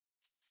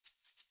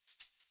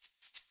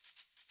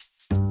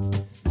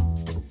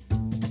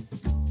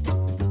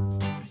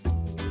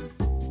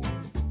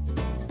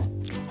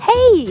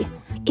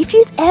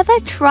ever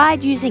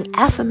tried using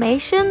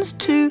affirmations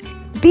to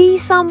be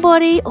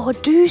somebody or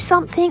do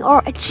something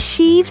or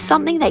achieve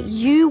something that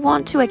you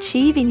want to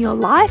achieve in your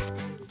life,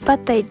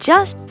 but they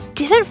just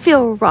didn't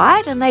feel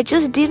right and they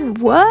just didn't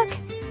work?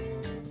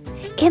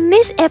 In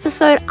this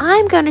episode,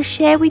 I'm going to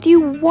share with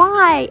you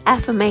why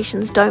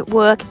affirmations don't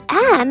work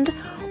and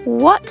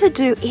what to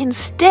do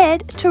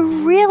instead to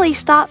really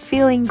start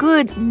feeling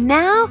good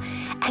now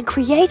and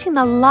creating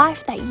the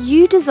life that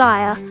you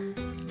desire.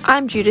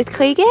 I'm Judith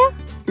Krieger.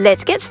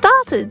 Let's get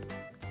started.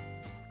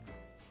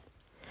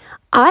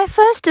 I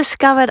first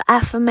discovered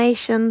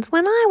affirmations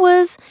when I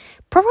was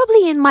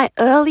probably in my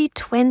early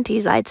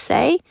 20s, I'd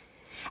say,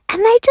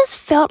 and they just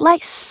felt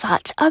like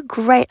such a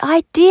great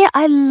idea.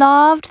 I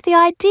loved the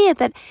idea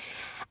that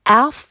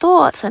our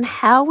thoughts and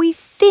how we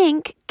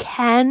think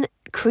can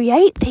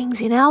create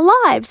things in our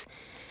lives.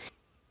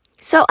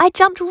 So I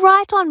jumped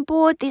right on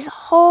board this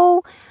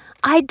whole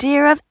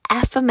idea of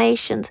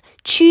affirmations,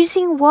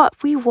 choosing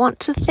what we want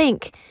to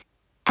think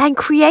and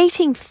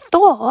creating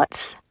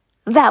thoughts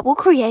that will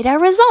create our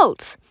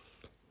results.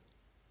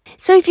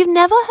 So if you've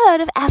never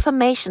heard of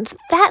affirmations,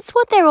 that's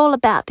what they're all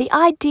about. The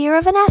idea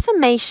of an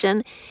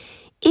affirmation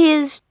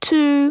is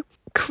to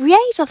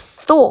create a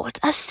thought,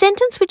 a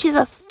sentence which is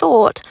a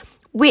thought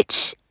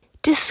which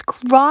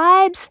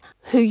describes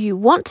who you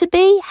want to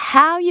be,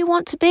 how you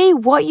want to be,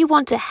 what you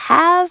want to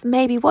have,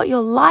 maybe what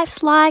your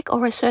life's like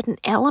or a certain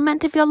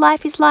element of your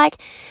life is like,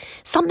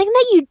 something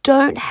that you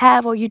don't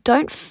have or you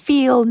don't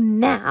feel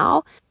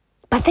now,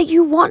 but that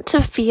you want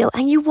to feel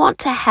and you want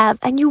to have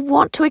and you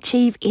want to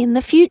achieve in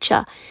the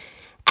future.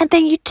 And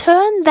then you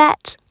turn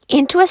that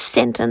into a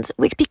sentence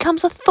which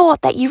becomes a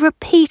thought that you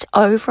repeat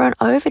over and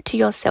over to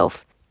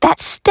yourself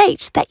that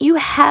states that you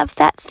have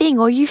that thing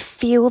or you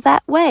feel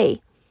that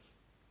way.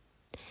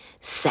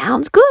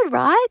 Sounds good,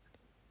 right?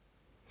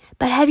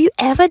 But have you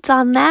ever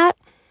done that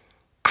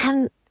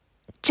and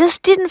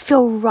just didn't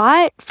feel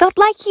right? Felt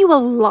like you were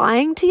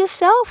lying to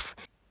yourself?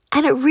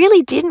 And it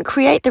really didn't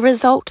create the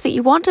result that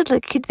you wanted.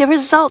 The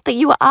result that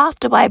you were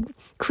after by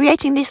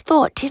creating this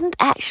thought didn't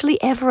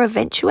actually ever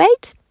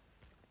eventuate?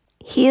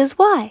 Here's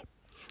why.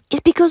 It's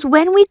because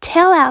when we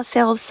tell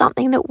ourselves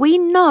something that we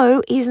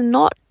know is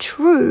not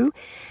true,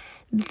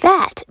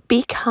 that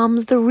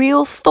becomes the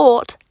real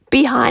thought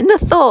behind the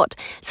thought.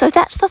 So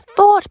that's the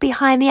thought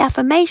behind the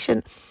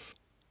affirmation.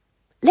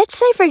 Let's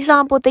say, for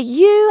example, that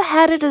you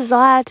had a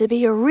desire to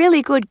be a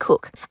really good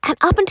cook, and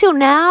up until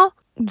now,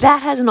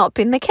 that has not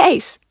been the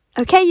case.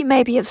 Okay, you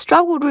maybe have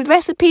struggled with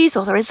recipes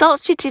or the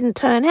results just didn't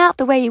turn out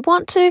the way you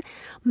want to.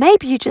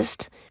 Maybe you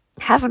just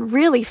haven't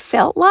really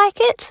felt like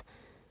it.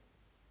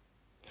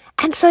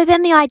 And so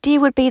then the idea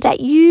would be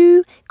that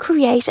you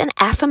create an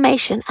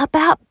affirmation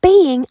about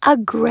being a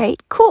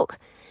great cook.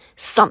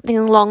 Something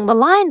along the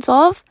lines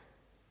of,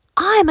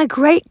 I'm a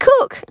great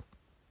cook.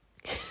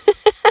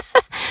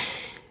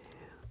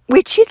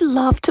 Which you'd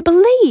love to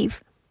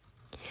believe.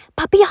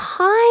 But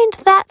behind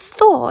that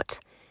thought,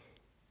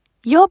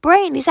 your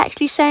brain is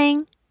actually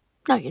saying,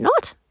 no, you're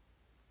not.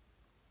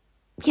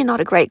 You're not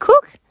a great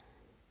cook.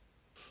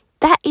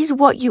 That is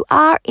what you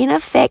are, in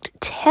effect,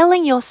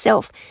 telling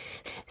yourself.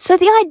 So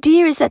the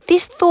idea is that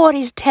this thought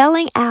is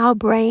telling our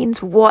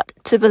brains what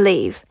to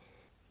believe.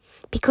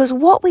 Because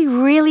what we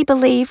really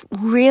believe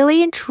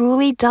really and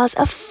truly does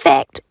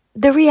affect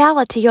the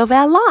reality of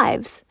our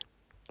lives.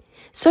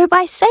 So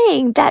by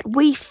saying that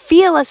we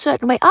feel a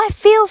certain way, I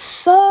feel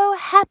so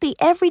happy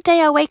every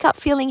day I wake up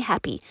feeling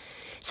happy.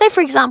 Say,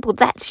 for example,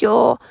 that's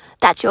your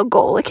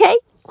goal, okay?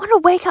 I want to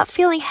wake up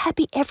feeling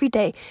happy every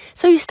day.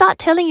 So you start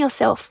telling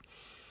yourself,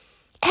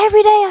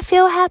 every day I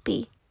feel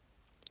happy.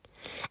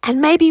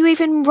 And maybe you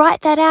even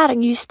write that out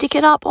and you stick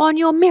it up on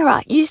your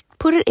mirror. You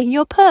put it in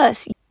your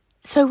purse.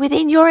 So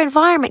within your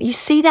environment, you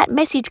see that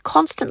message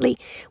constantly,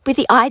 with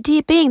the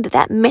idea being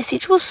that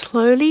message will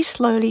slowly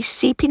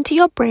seep into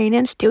your brain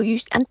until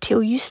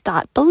you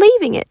start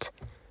believing it,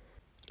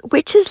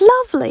 which is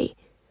lovely.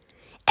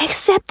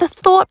 Except the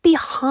thought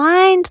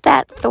behind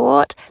that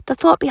thought, the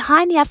thought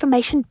behind the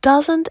affirmation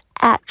doesn't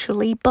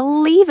actually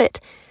believe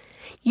it.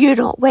 You're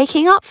not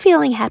waking up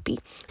feeling happy.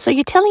 So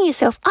you're telling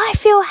yourself, I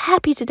feel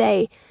happy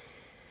today.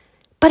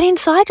 But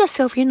inside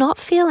yourself, you're not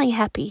feeling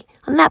happy.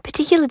 On that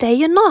particular day,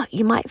 you're not.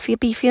 You might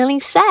be feeling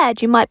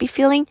sad. You might be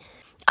feeling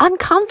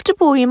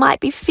uncomfortable. You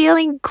might be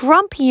feeling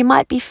grumpy. You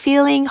might be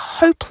feeling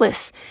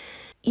hopeless.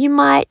 You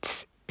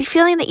might be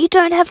feeling that you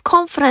don't have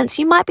confidence.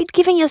 You might be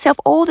giving yourself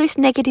all this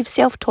negative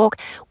self-talk,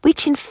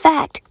 which in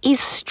fact is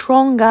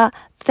stronger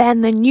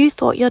than the new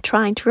thought you're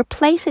trying to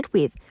replace it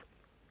with.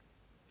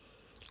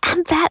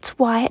 And that's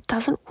why it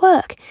doesn't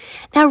work.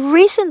 Now,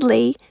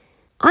 recently,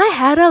 I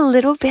had a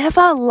little bit of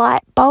a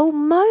light bulb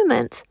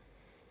moment.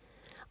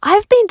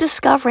 I've been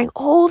discovering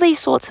all these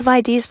sorts of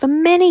ideas for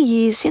many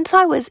years it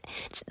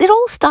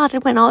all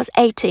started when I was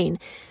 18.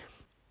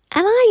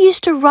 And I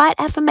used to write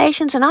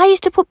affirmations and I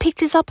used to put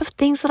pictures up of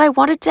things that I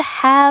wanted to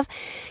have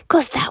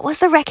because that was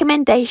the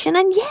recommendation.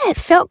 And yeah, it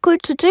felt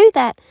good to do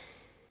that.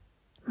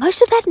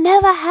 Most of that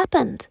never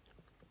happened.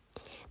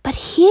 But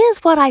here's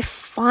what I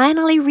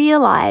finally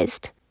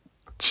realized.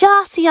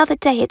 just the other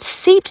day, it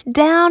seeped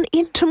down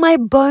into my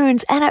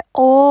bones and it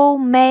all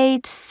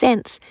made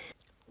sense.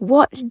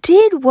 What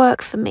did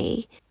work for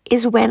me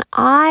is when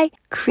I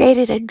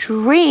created a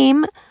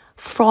dream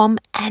from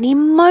an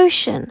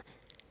emotion.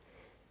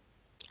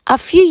 A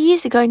few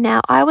years ago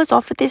now, I was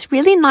offered this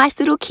really nice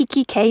little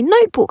Kikki K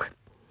notebook.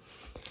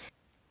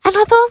 And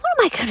I thought, what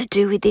am I going to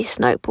do with this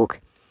notebook?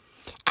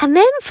 And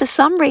then for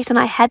some reason,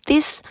 I had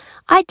this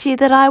idea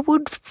that I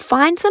would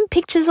find some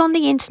pictures on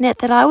the internet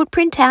that I would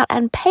print out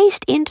and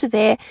paste into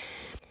there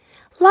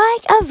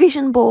like a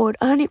vision board,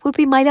 only it would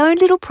be my own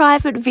little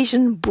private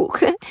vision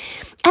book. And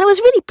it was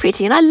really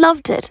pretty and I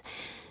loved it.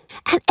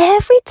 And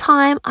every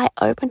time I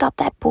opened up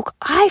that book,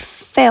 I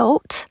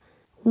felt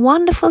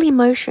wonderful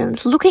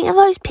emotions. Looking at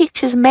those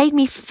pictures made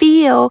me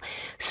feel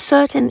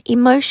certain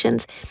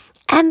emotions.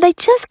 And they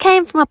just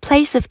came from a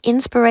place of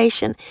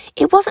inspiration.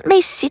 It wasn't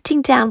me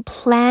sitting down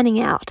planning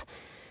out.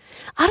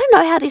 I don't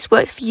know how this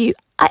works for you.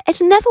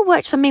 It's never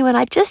worked for me when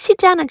I just sit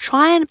down and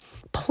try and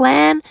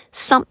plan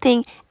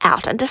something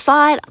out and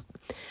decide,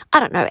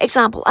 I don't know,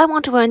 example, I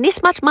want to earn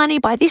this much money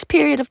by this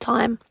period of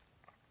time.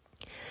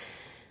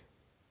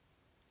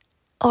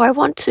 Or I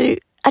want to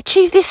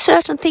achieve this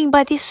certain thing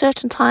by this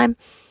certain time.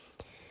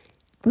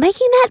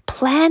 Making that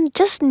plan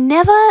just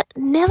never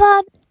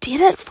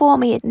did it for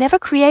me. It never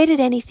created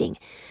anything.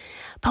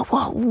 But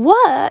what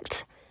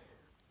worked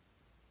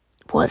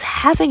was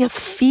having a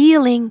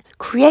feeling,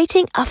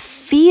 creating a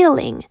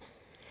feeling.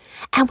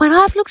 And when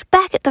I've looked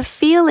back at the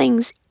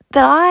feelings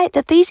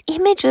that these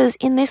images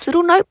in this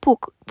little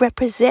notebook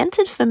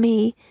represented for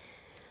me,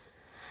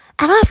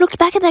 and I've looked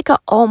back and I go,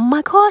 oh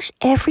my gosh,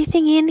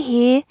 everything in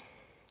here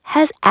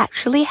has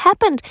actually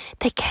happened.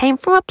 They came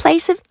from a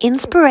place of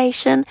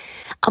inspiration,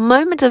 a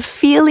moment of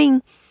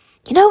feeling,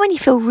 you know, when you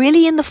feel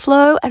really in the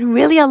flow and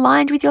really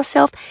aligned with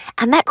yourself,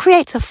 and that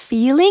creates a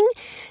feeling.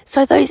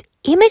 So those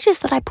images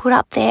that I put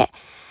up there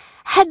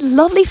had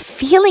lovely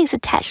feelings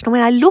attached. And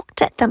when I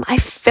looked at them, I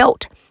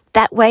felt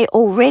that way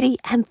already.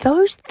 And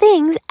those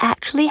things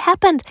actually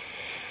happened.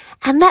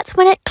 And that's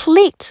when it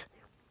clicked.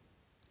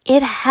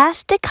 It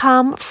has to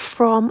come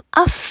from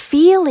a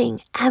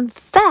feeling. And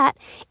that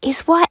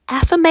is why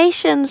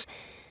affirmations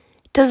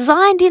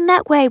designed in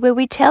that way, where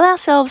we tell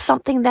ourselves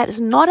something that is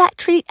not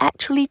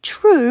actually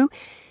true,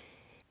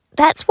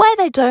 that's why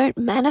they don't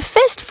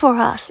manifest for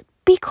us,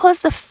 because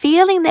the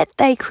feeling that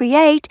they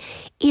create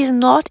is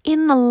not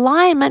in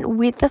alignment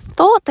with the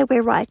thought that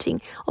we're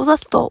writing or the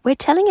thought we're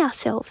telling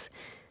ourselves.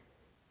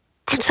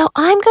 And so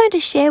I'm going to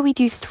share with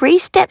you 3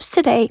 steps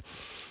today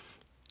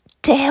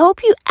to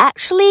help you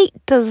actually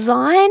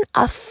design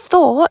a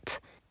thought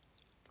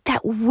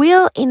that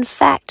will in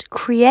fact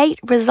create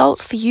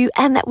results for you,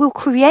 and that will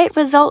create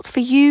results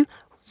for you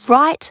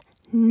right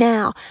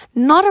now.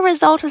 Not a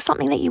result of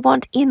something that you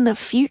want in the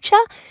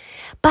future,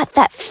 but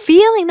that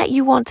feeling that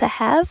you want to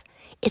have,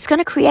 it's going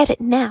to create it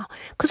now.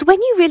 Because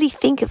when you really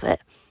think of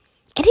it,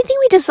 anything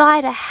we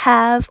desire to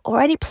have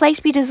or any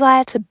place we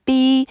desire to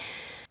be,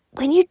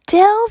 when you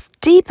delve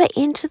deeper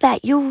into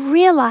that, you'll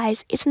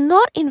realize it's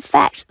not in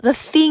fact the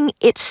thing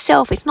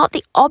itself, it's not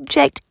the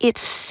object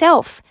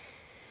itself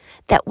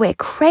that we're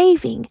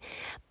craving,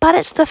 but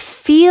it's the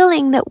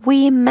feeling that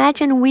we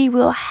imagine we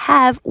will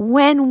have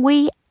when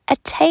we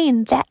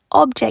attain that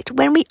object,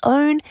 when we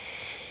own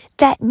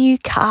that new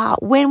car,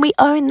 when we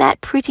own that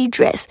pretty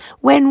dress,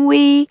 when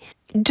we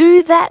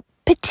do that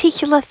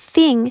particular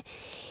thing.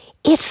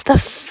 It's the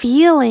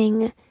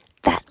feeling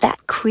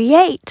that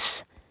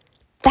creates.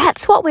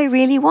 That's what we're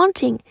really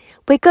wanting.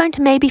 We're going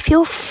to maybe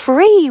feel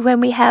free when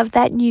we have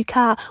that new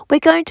car. We're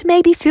going to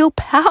maybe feel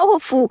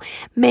powerful.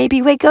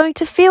 Maybe we're going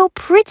to feel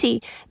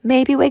pretty.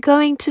 Maybe we're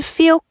going to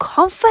feel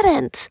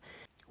confident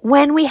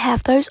when we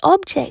have those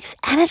objects.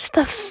 And it's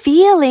the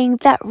feeling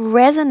that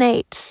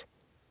resonates.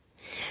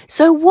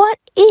 So what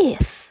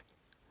if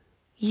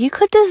you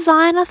could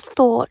design a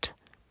thought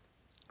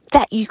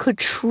that you could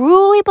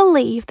truly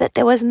believe that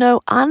there was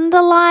no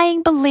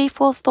underlying belief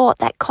or thought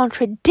that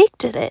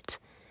contradicted it,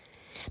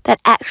 that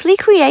actually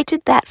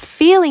created that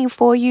feeling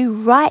for you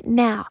right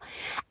now.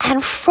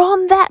 And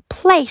from that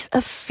place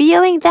of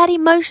feeling that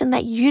emotion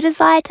that you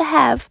desire to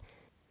have,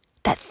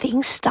 that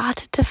things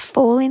started to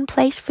fall in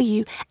place for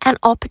you and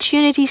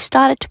opportunities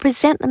started to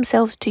present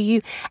themselves to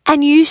you,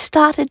 and you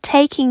started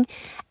taking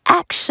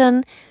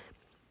action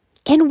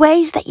in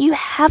ways that you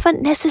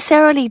haven't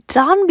necessarily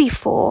done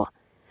before,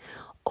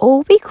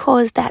 all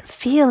because that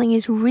feeling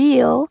is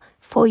real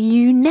for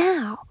you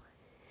now.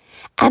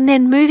 And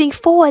then moving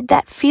forward,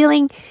 that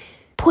feeling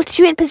puts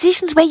you in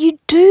positions where you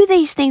do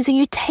these things and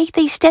you take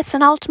these steps,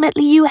 and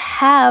ultimately you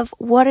have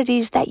what it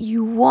is that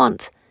you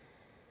want.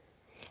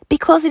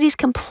 Because it is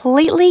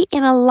completely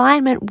in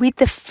alignment with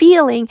the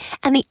feeling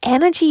and the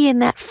energy in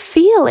that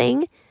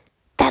feeling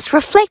that's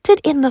reflected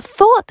in the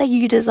thought that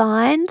you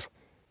designed,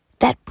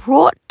 that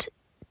brought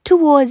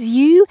towards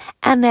you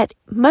and that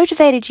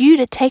motivated you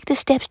to take the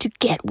steps to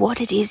get what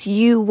it is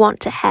you want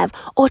to have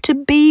or to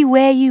be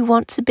where you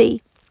want to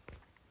be.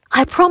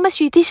 I promise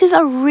you, this is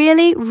a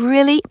really,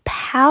 really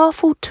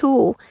powerful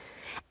tool,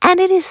 And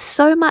it is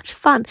so much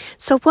fun.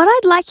 So what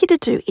I'd like you to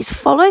do is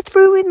follow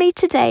through with me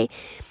today.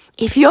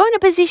 If you're in a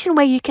position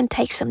where you can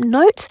take some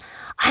notes,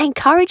 I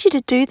encourage you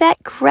to do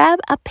that. Grab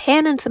a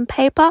pen and some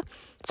paper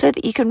so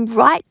that you can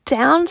write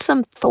down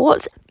some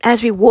thoughts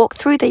as we walk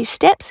through these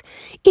steps.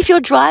 If you're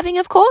driving,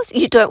 of course,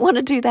 you don't want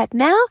to do that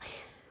now.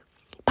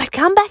 But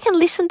come back and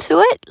listen to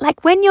it.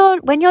 Like when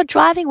you're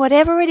driving,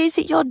 whatever it is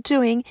that you're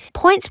doing,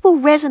 points will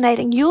resonate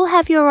and you'll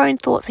have your own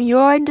thoughts and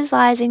your own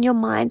desires in your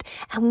mind.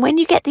 And when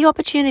you get the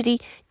opportunity,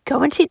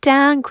 go and sit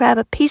down, grab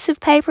a piece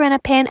of paper and a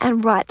pen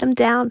and write them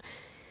down.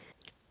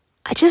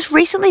 I just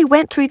recently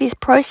went through this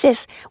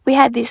process. We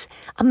had this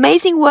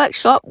amazing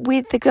workshop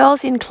with the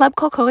girls in Club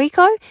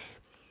Cocorico.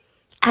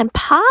 And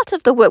part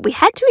of the work, we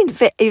had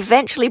to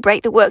eventually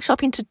break the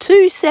workshop into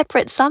 2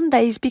 separate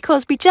Sundays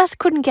because we just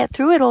couldn't get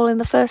through it all in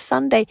the first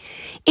Sunday.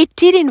 It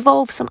did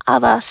involve some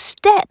other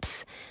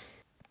steps.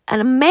 And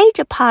a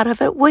major part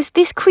of it was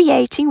this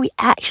creating. We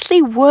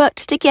actually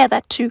worked together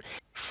to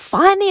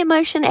find the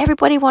emotion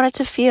everybody wanted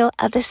to feel,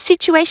 the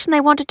situation they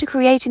wanted to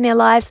create in their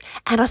lives,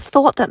 and a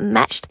thought that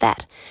matched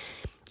that.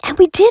 And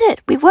we did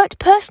it. We worked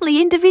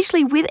personally,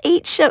 individually with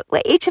each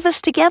of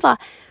us together.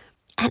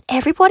 And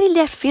everybody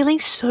left feeling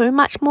so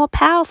much more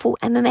powerful.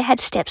 And then they had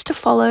steps to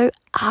follow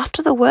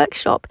after the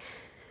workshop.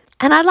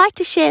 And I'd like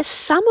to share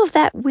some of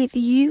that with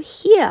you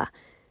here.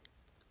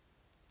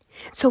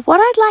 So what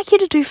I'd like you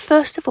to do,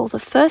 first of all, the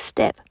first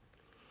step,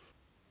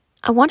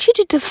 I want you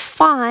to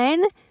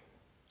define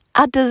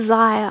a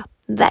desire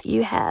that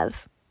you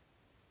have.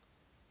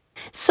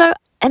 So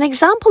an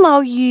example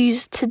I'll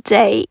use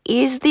today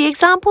is the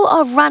example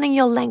of running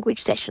your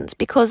language sessions,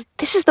 because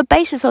this is the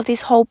basis of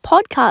this whole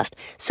podcast.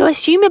 So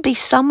assumably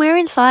somewhere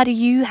inside of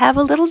you have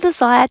a little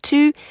desire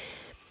to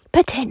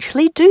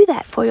potentially do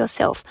that for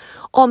yourself.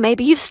 Or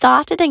maybe you've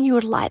started and you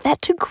would like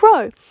that to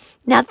grow.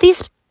 Now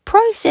this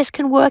process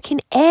can work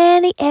in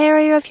any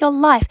area of your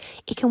life.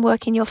 It can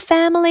work in your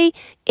family,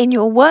 in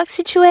your work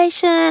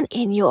situation,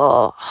 in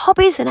your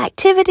hobbies and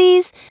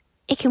activities.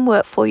 It can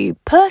work for you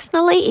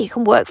personally. It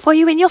can work for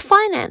you in your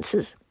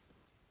finances.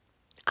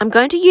 I'm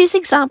going to use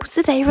examples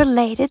today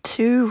related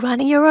to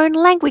running your own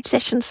language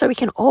sessions so we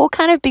can all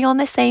kind of be on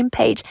the same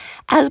page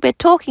as we're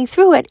talking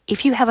through it.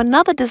 If you have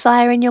another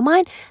desire in your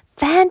mind,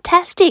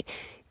 fantastic.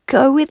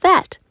 Go with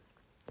that.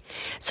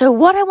 So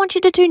what I want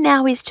you to do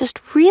now is just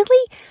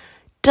really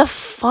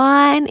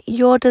define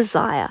your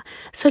desire.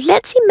 So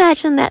let's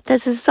imagine that the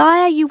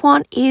desire you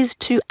want is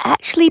to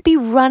actually be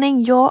running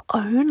your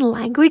own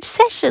language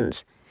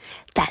sessions.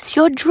 That's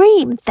your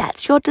dream.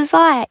 That's your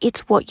desire.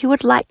 It's what you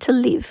would like to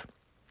live.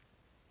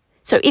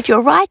 So if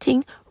you're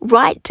writing,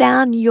 write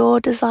down your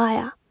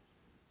desire.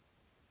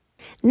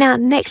 Now,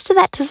 next to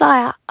that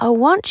desire, I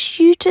want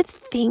you to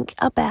think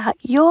about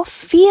your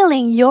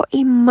feeling, your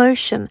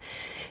emotion.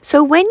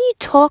 So when you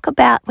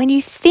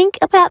think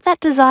about that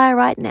desire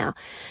right now,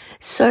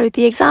 so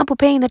the example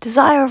being the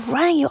desire of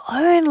running your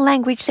own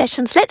language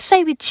sessions, let's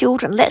say with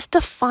children, let's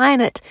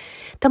define it.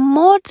 The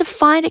more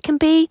defined it can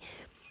be,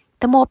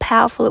 the more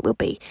powerful it will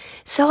be.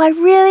 So I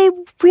really,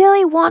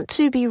 really want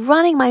to be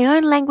running my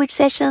own language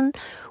session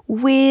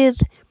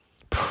with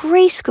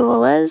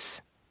preschoolers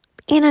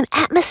in an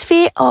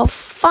atmosphere of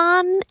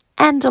fun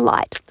and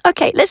delight.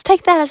 Okay, let's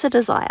take that as a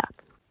desire.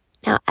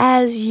 Now,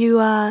 as you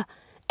are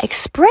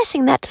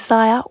expressing that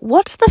desire,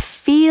 what's the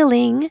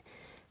feeling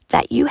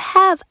that you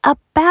have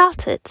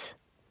about it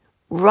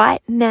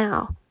right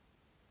now?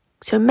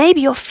 So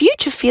maybe your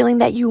future feeling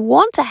that you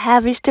want to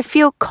have is to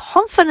feel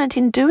confident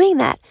in doing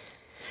that.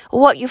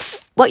 What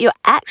you're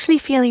actually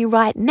feeling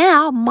right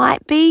now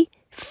might be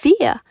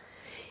fear.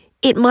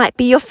 It might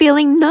be you're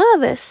feeling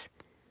nervous.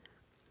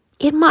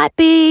 It might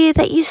be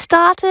that you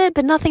started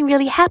but nothing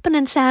really happened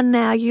and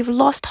now you've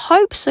lost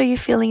hope, so you're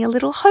feeling a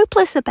little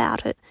hopeless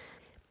about it.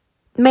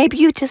 Maybe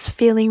you're just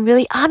feeling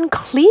really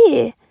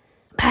unclear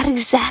about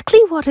exactly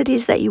what it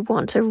is that you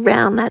want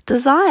around that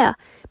desire.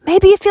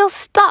 Maybe you feel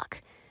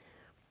stuck.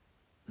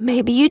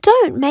 Maybe you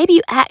don't. Maybe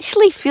you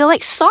actually feel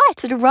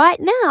excited right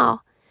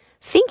now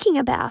thinking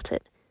about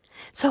it.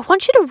 So I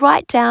want you to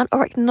write down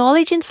or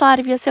acknowledge inside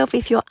of yourself,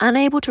 if you're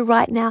unable to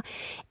write now,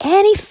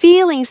 any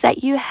feelings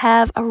that you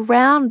have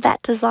around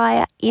that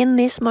desire in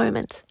this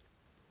moment.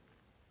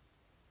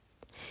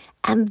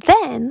 And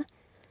then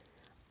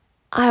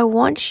I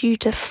want you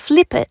to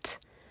flip it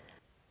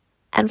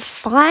and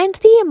find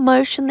the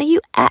emotion that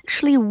you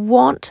actually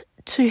want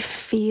to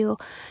feel,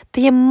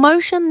 the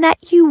emotion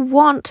that you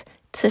want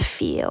to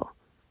feel.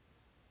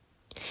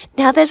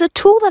 Now, there's a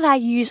tool that I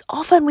use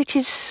often which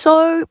is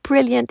so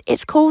brilliant.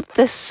 It's called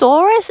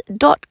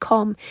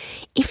thesaurus.com.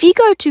 If you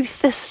go to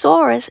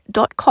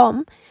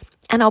thesaurus.com,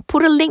 and I'll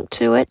put a link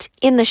to it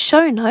in the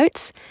show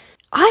notes,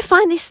 I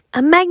find this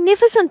a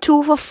magnificent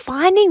tool for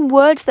finding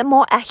words that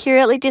more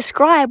accurately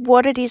describe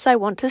what it is I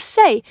want to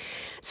say.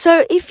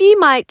 So if you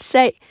might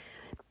say,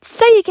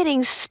 say you're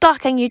getting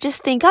stuck and you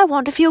just think, I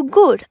want to feel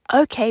good.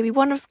 Okay, we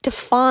want to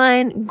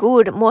define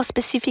good more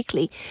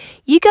specifically.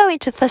 You go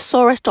into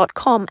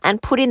thesaurus.com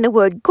and put in the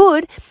word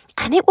good,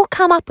 and it will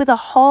come up with a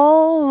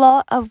whole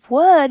lot of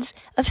words,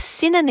 of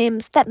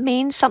synonyms that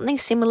mean something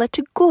similar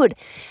to good.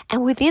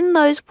 And within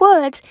those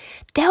words,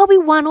 there'll be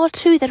one or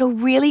two that'll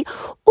really,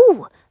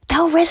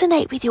 they'll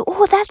resonate with you.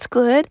 Oh, that's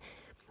good.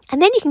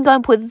 And then you can go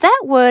and put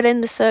that word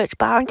in the search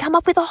bar and come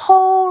up with a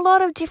whole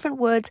lot of different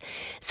words.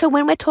 So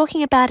when we're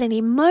talking about an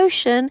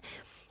emotion,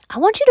 I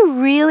want you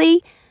to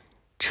really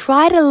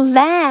try to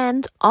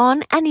land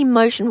on an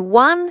emotion,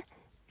 one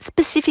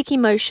specific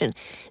emotion.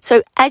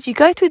 So as you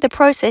go through the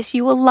process,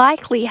 you will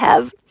likely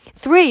have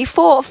 3,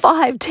 4,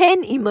 5,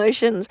 10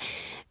 emotions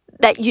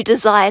that you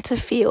desire to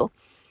feel.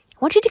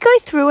 I want you to go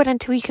through it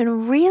until you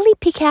can really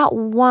pick out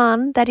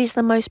one that is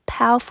the most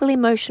powerful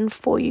emotion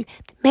for you.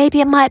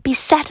 Maybe it might be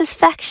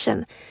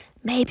satisfaction.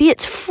 Maybe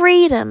it's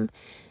freedom.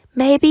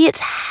 Maybe it's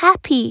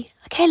happy.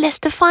 Okay, let's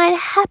define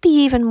happy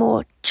even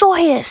more.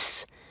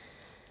 Joyous,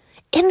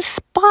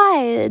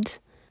 inspired,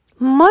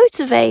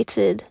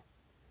 motivated,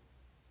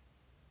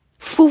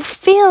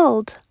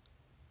 fulfilled.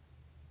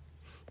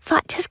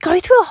 Right, just go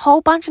through a whole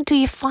bunch until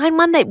you find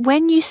one that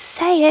when you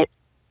say it,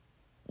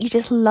 you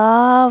just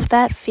love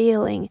that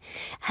feeling,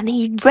 and then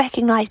you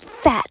recognize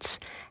that's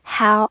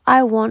how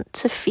I want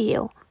to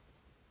feel.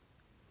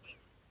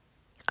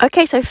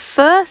 Okay, so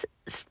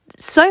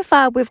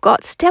far we've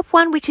got step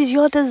 1, which is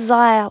your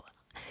desire.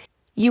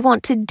 You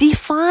want to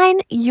define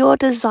your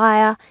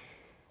desire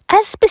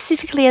as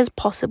specifically as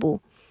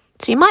possible.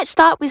 So you might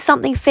start with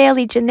something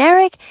fairly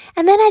generic,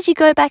 and then as you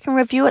go back and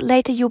review it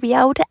later, you'll be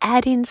able to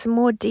add in some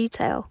more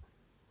detail.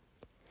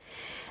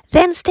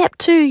 Then step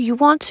 2, you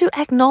want to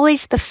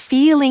acknowledge the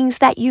feelings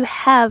that you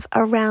have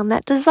around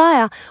that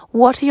desire.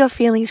 What are your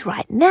feelings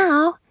right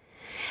now?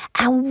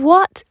 And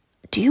what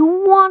do you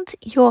want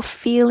your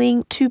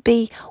feeling to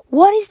be?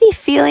 What is the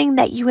feeling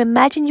that you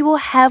imagine you will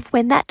have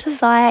when that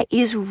desire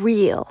is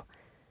real?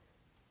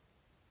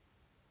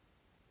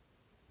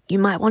 You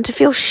might want to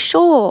feel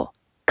sure,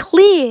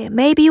 clear.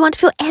 Maybe you want to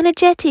feel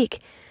energetic,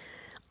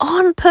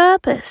 on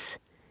purpose,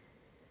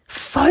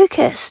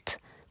 focused,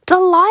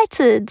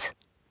 delighted.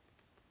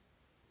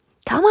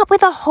 Come up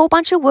with a whole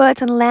bunch of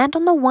words and land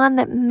on the one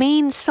that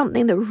means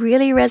something that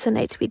really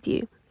resonates with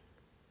you.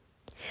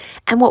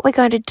 And what we're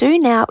going to do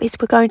now is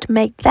we're going to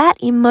make that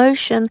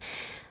emotion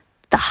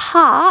the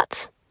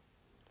heart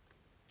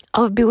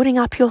of building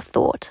up your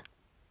thought.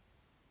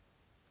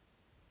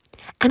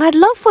 And I'd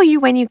love for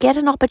you, when you get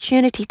an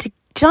opportunity, to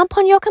jump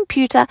on your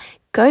computer,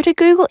 go to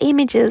Google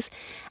Images,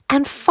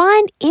 and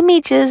find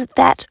images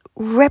that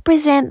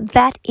represent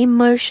that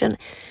emotion.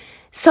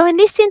 So in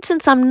this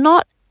instance, I'm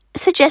not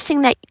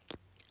suggesting that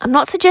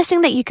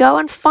you go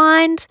and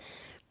find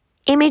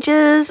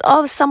images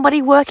of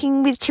somebody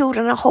working with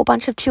children, a whole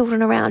bunch of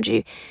children around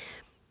you.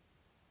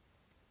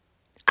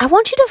 I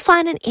want you to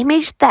find an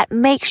image that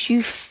makes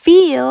you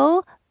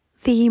feel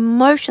the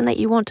emotion that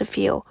you want to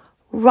feel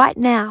right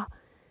now.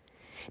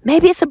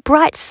 Maybe it's a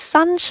bright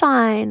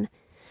sunshine,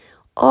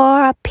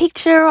 or a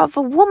picture of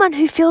a woman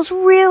who feels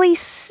really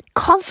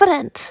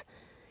confident.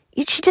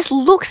 She just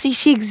looks,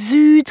 she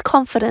exudes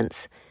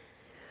confidence.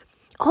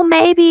 Or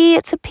maybe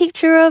it's a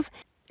picture of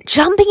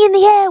jumping in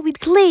the air with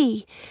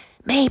glee.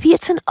 Maybe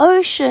it's an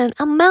ocean,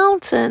 a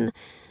mountain,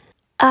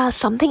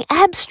 something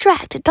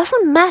abstract. It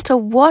doesn't matter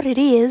what it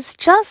is.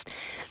 Just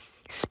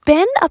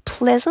spend a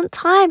pleasant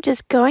time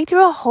just going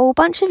through a whole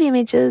bunch of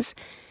images,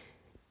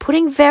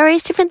 putting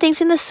various different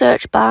things in the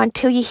search bar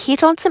until you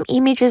hit on some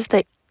images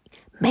that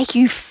make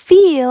you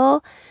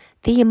feel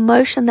the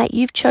emotion that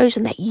you've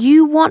chosen, that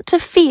you want to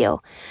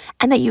feel,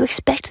 and that you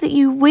expect that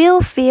you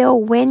will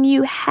feel when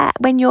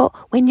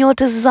your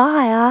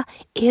desire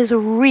is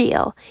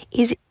real,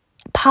 is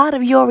part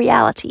of your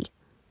reality.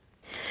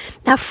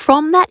 Now,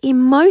 from that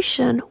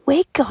emotion,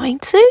 we're going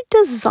to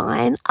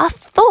design a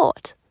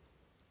thought.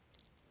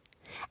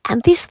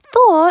 And this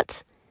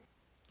thought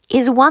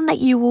is one that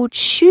you will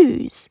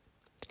choose.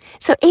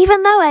 So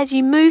even though as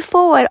you move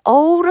forward,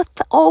 old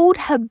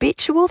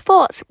habitual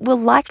thoughts will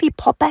likely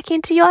pop back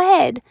into your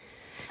head.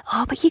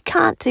 Oh, but you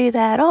can't do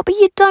that. Oh, but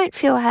you don't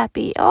feel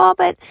happy. Oh,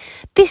 but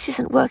this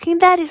isn't working.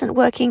 That isn't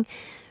working.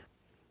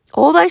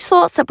 All those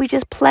thoughts that we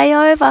just play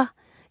over.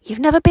 You've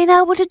never been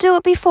able to do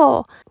it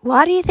before.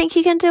 Why do you think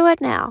you can do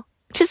it now?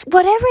 Just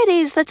whatever it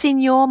is that's in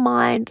your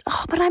mind.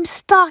 Oh, but I'm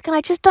stuck and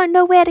I just don't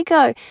know where to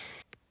go.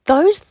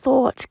 Those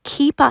thoughts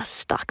keep us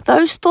stuck.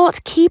 Those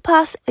thoughts keep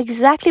us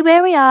exactly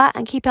where we are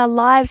and keep our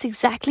lives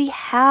exactly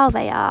how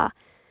they are.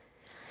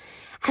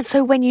 And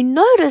so when you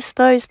notice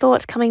those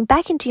thoughts coming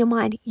back into your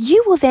mind,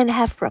 you will then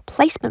have a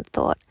replacement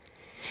thought.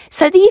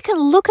 So that you can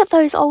look at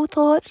those old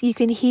thoughts, you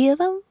can hear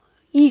them,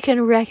 you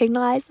can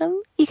recognize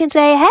them, you can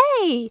say,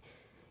 hey,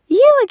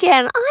 you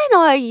again, I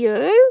know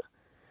you.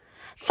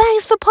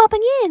 Thanks for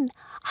popping in.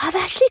 I've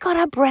actually got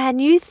a brand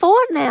new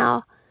thought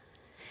now.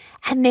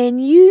 And then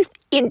you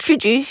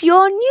introduce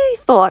your new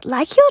thought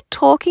like you're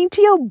talking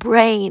to your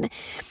brain.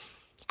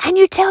 And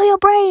you tell your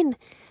brain,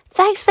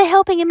 thanks for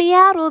helping me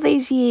out all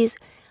these years.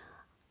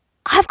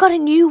 I've got a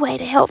new way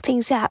to help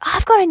things out.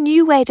 I've got a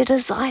new way to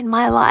design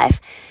my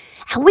life.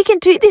 And we can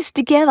do this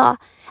together.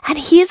 And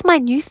here's my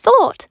new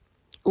thought.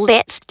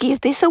 Let's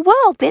give this a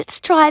whirl. Let's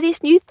try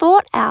this new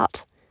thought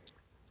out.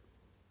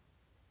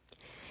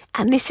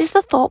 And this is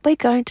the thought we're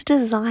going to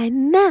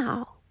design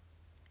now.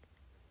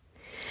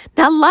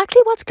 Now,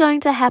 likely what's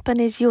going to happen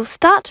is you'll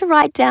start to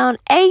write down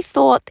a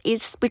thought,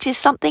 which is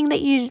something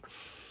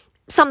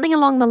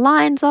along the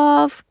lines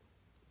of,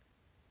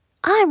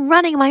 I'm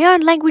running my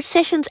own language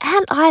sessions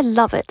and I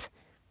love it.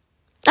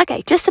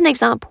 Okay, just an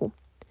example.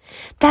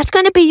 That's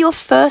going to be your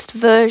first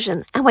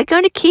version, and we're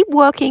going to keep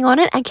working on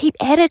it and keep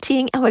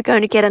editing, and we're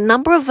going to get a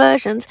number of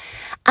versions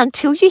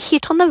until you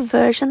hit on the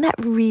version that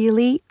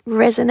really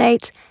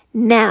resonates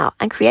now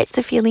and creates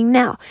the feeling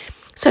now.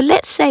 So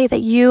let's say that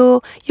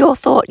your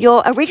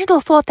original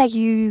thought that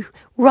you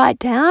write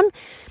down,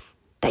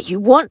 that you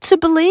want to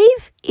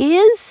believe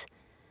is,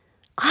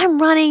 I'm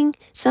running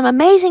some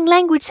amazing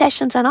language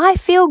sessions and I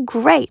feel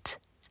great.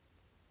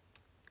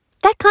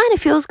 That kind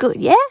of feels good,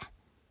 yeah?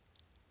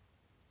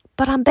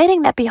 But I'm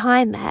betting that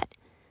behind that,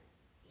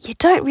 you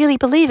don't really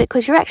believe it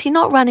because you're actually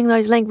not running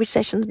those language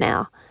sessions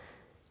now.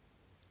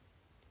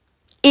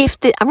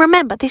 And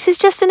remember, this is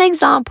just an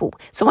example.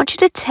 So I want you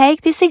to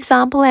take this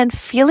example and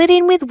fill it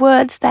in with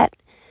words that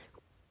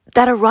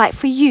are right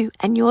for you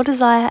and your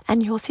desire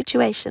and your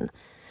situation.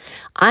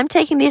 I'm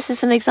taking this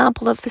as an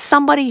example of for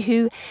somebody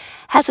who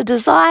has a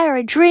desire,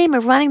 a dream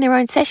of running their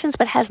own sessions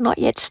but has not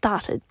yet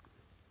started.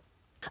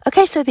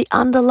 Okay, so the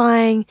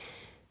underlying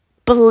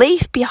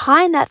belief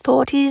behind that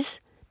thought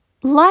is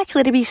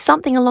likely to be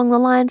something along the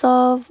lines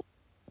of,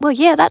 well,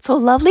 yeah, that's all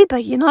lovely,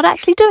 but you're not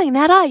actually doing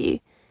that, are you?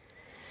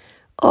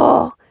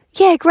 Or,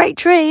 yeah, great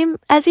dream,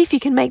 as if you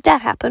can make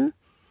that happen.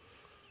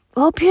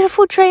 Well,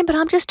 beautiful dream, but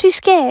I'm just too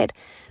scared.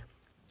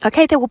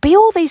 Okay, there will be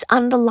all these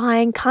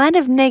underlying kind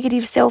of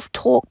negative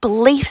self-talk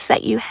beliefs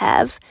that you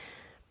have.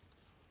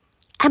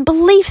 And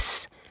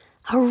beliefs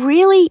are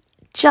really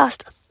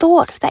just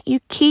thoughts that you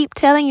keep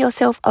telling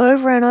yourself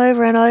over and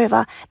over and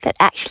over that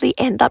actually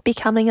end up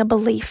becoming a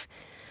belief.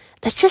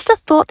 That's just a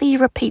thought that you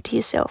repeat to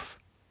yourself.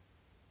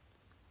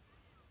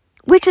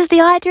 Which is the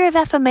idea of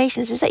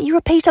affirmations, is that you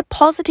repeat a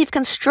positive,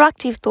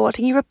 constructive thought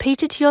and you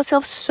repeat it to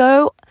yourself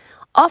so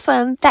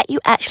often that you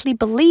actually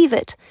believe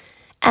it.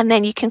 And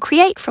then you can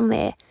create from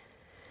there.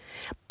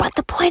 But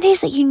the point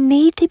is that you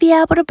need to be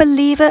able to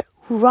believe it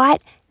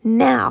right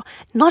now.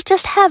 Not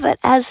just have it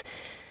as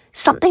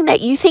something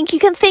that you think you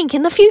can think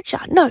in the future.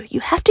 No, you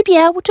have to be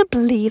able to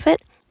believe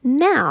it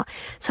now.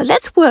 So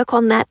let's work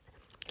on that.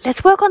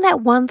 Let's work on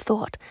that one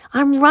thought.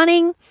 I'm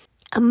running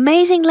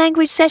amazing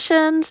language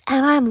sessions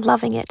and I'm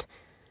loving it.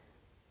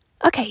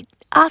 Okay,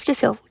 ask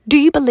yourself, do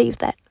you believe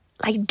that?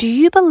 Do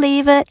you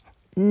believe it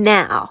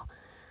now?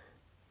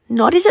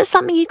 Not is it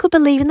something you could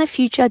believe in the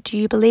future. Do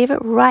you believe it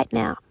right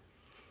now?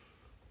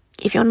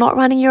 If you're not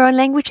running your own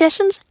language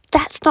sessions,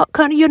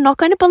 you're not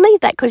going to believe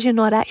that because you're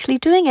not actually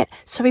doing it.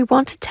 So we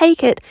want to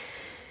take it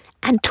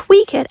and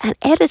tweak it and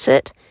edit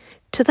it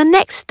to the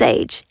next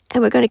stage.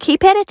 And we're going to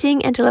keep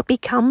editing until it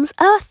becomes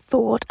a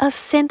thought, a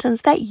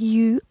sentence that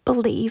you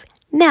believe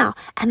now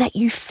and that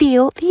you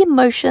feel the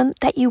emotion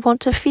that you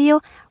want to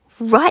feel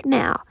right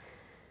now.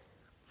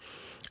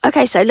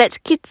 Okay, so let's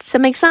get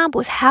some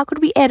examples. How could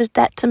we edit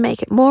that to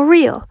make it more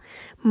real,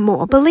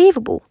 more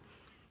believable?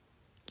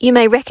 You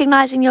may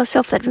recognize in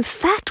yourself that in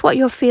fact what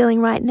you're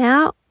feeling right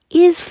now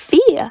is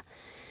fear.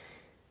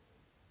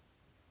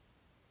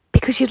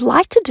 Because you'd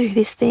like to do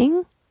this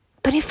thing,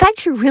 but in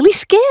fact you're really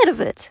scared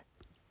of it.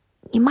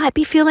 You might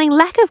be feeling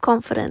lack of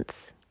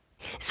confidence.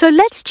 So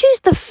let's choose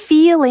the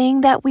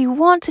feeling that we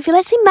want to feel.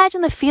 Let's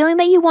imagine the feeling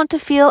that you want to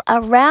feel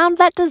around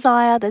that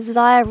desire, the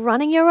desire of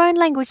running your own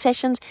language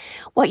sessions.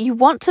 What you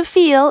want to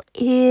feel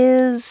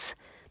is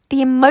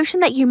the emotion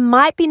that you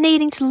might be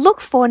needing to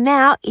look for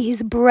now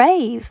is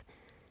brave.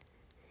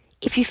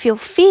 If you feel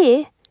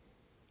fear,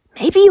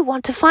 maybe you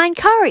want to find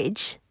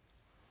courage.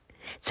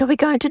 So we're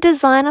going to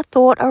design a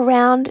thought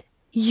around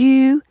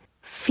you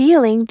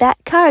feeling that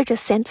courage, a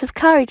sense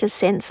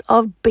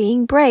of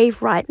being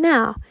brave right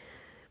now.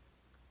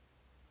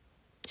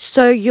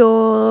 So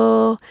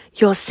your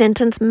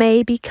sentence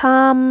may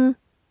become,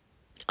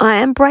 I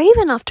am brave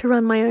enough to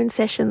run my own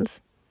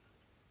sessions.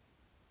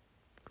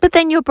 But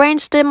then your brain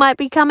still might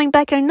be coming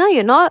back and no,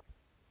 you're not.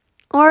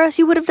 Or else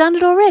you would have done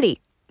it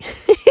already.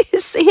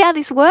 See how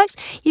this works?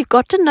 You've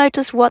got to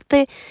notice what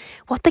the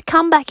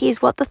comeback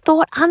is, what the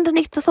thought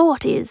underneath the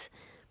thought is.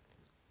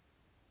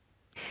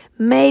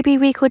 Maybe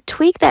we could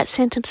tweak that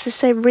sentence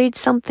to read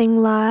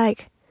something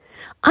like,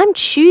 I'm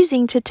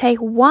choosing to take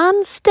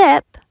one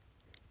step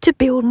to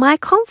build my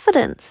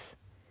confidence.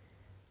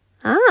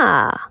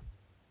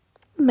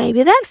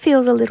 Maybe that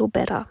feels a little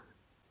better.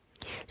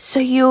 So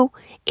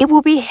it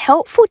will be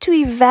helpful to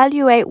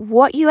evaluate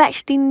what you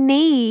actually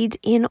need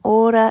in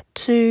order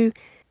to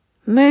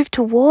move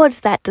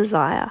towards that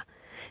desire.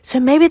 So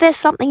maybe there's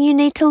something you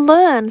need to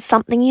learn,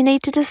 something you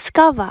need to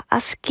discover, a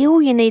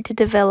skill you need to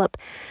develop,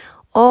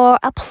 or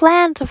a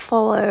plan to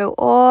follow,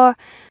 or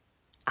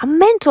a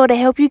mentor to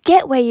help you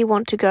get where you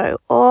want to go,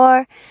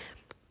 or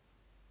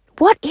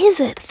What is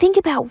it? Think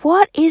about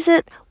what is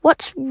it?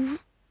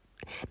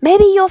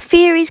 Maybe your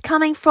fear is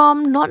coming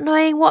from not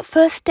knowing what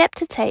first step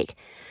to take,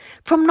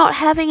 from not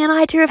having an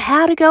idea of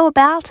how to go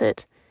about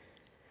it,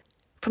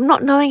 from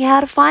not knowing how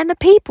to find the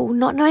people,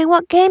 not knowing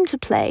what game to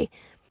play.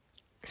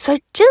 So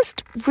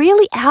just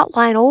really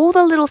outline all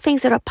the little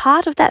things that are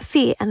part of that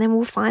fear, and then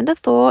we'll find a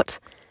thought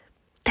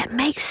that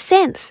makes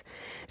sense.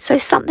 So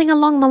something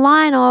along the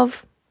line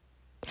of,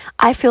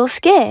 I feel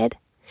scared,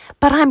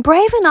 but I'm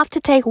brave enough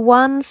to take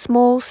one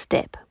small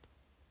step.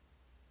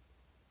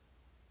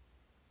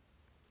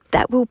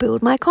 That will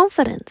build my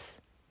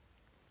confidence.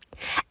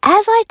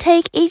 As I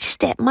take each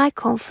step, my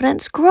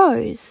confidence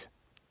grows.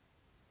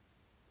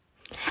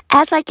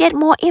 As I get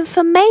more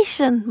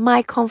information,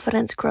 my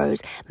confidence grows.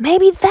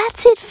 Maybe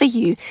that's it for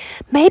you.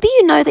 Maybe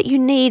you know that you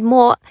need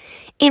more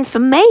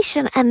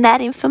information, and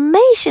that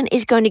information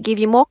is going to give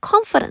you more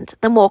confidence.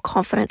 The more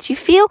confidence you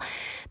feel,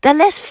 the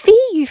less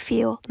fear you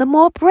feel, the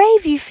more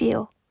brave you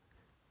feel.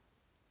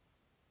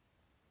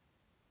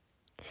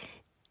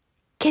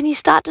 Can you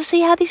start to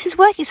see how this is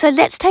working? So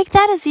let's take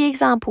that as the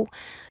example.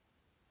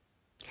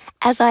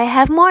 As I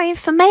have more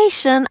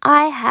information,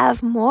 I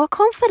have more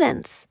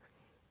confidence.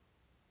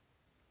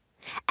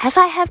 As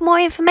I have more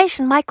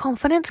information, my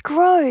confidence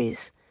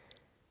grows.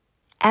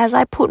 As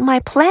I put my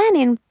plan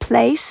in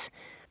place,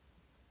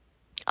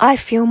 I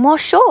feel more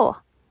sure.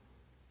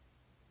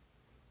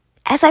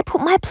 As I put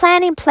my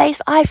plan in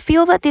place, I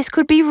feel that this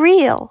could be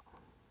real.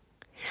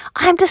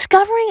 I'm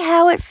discovering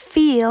how it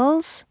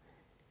feels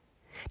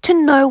to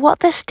know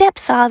what the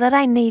steps are that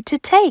I need to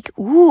take.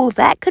 Ooh,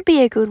 that could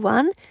be a good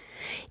one.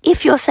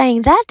 If you're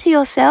saying that to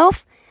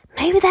yourself,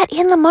 maybe that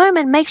in the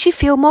moment makes you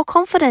feel more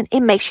confident. It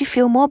makes you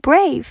feel more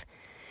brave.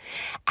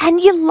 And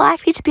you're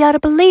likely to be able to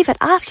believe it.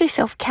 Ask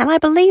yourself, can I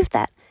believe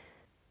that?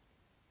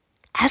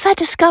 As I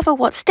discover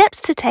what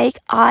steps to take,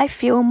 I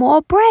feel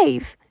more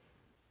brave.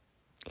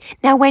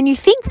 Now, when you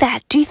think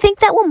that, do you think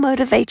that will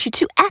motivate you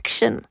to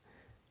action?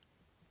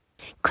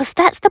 Because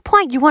that's the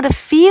point. You want to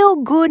feel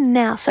good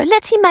now. So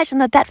let's imagine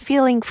that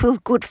feeling feels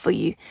good for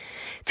you.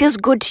 Feels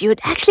good to you.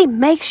 It actually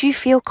makes you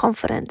feel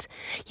confident.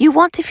 You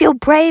want to feel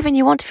brave and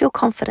you want to feel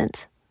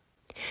confident.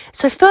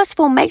 So first of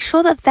all, make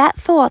sure that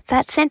thought,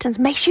 that sentence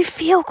makes you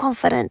feel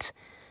confident.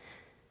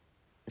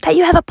 That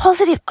you have a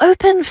positive,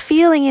 open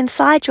feeling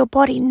inside your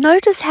body.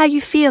 Notice how you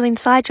feel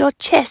inside your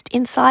chest,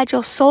 inside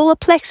your solar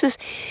plexus,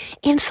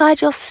 inside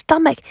your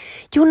stomach.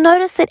 You'll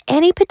notice that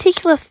any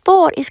particular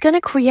thought is going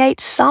to create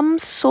some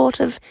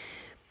sort of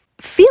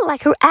feel,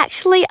 like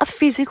actually a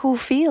physical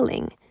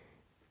feeling,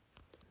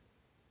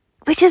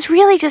 which is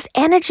really just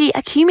energy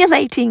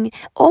accumulating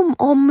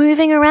or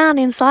moving around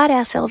inside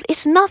ourselves.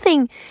 It's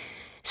nothing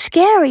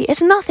scary.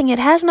 It's nothing. It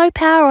has no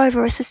power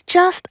over us. It's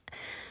just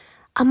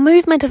a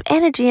movement of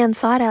energy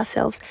inside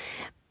ourselves.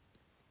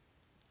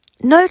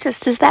 Notice,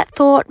 does that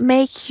thought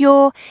make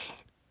your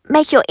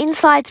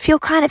insides feel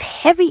kind of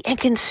heavy and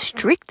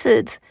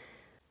constricted?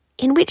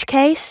 In which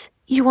case,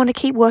 you want to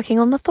keep working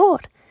on the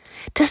thought.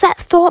 Does that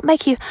thought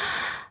make you,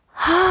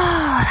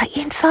 like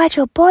inside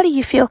your body,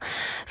 you feel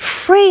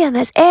free and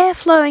there's air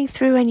flowing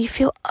through and you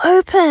feel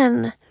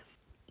open?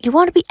 You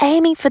want to be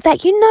aiming for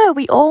that. You know,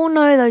 we all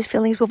know those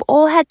feelings. We've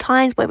all had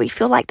times where we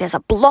feel like there's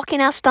a block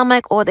in our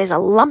stomach, or there's a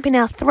lump in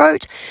our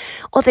throat,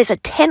 or there's a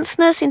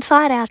tenseness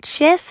inside our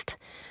chest,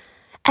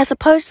 as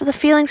opposed to the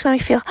feelings when we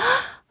feel,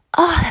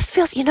 that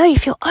feels, you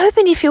feel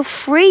open, you feel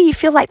free, you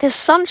feel like there's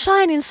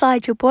sunshine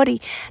inside your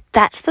body.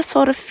 That's the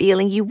sort of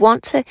feeling you'll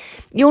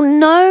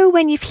know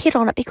when you've hit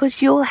on it,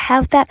 because you'll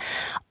have that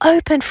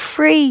open,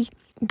 free,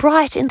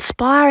 bright,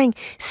 inspiring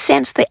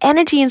sense. The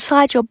energy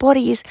inside your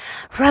body is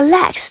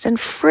relaxed and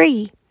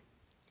free.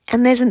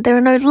 And there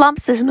are no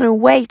lumps, there's no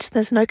weight,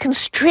 there's no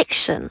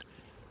constriction.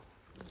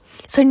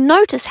 So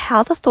notice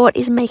how the thought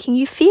is making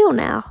you feel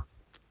now.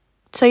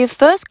 So your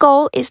first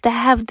goal is to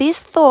have this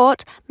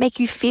thought make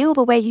you feel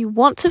the way you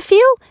want to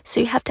feel. So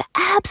you have to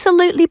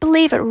absolutely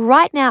believe it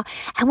right now.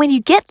 And when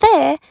you get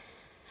there,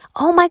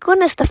 oh my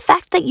goodness, the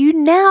fact that you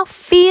now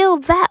feel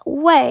that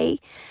way,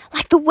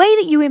 like the way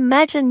that you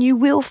imagine you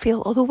will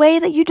feel, or the way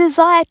that you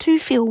desire to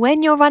feel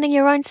when you're running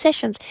your own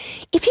sessions,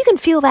 if you can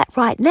feel that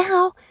right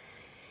now,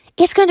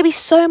 it's going to be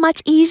so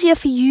much easier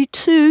for you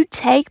to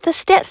take the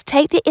steps.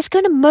 It's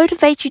going to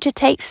motivate you to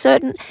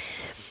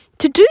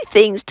do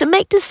things, to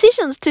make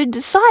decisions, to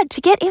decide,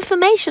 to get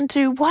information,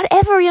 to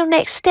whatever your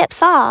next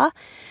steps are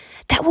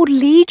that will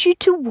lead you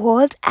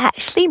towards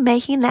actually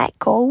making that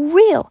goal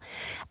real.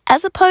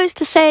 As opposed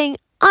to saying,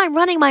 I'm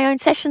running my own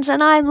sessions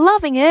and I'm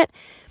loving it.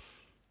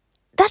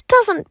 That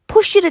doesn't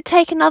push you to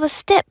take another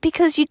step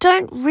because you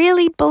don't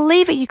really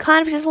believe it. You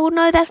kind of just, well,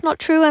 no, that's not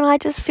true, and I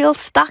just feel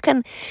stuck.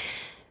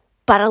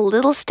 But a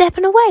little step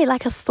in a way,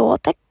 like a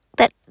thought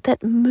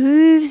that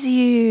moves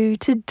you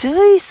to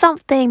do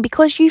something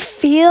because you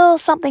feel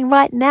something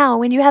right now.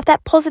 When you have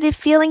that positive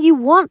feeling, you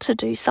want to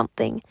do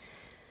something.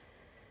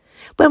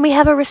 When we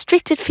have a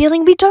restricted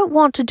feeling, we don't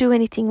want to do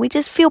anything. We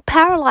just feel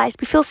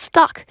paralyzed. We feel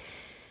stuck.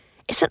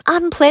 It's an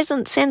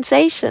unpleasant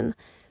sensation,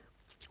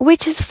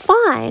 which is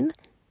fine.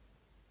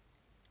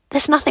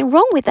 There's nothing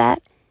wrong with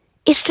that.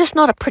 It's just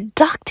not a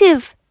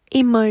productive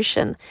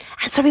emotion.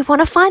 And so we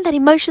want to find that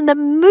emotion that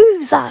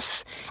moves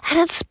us and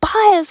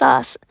inspires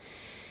us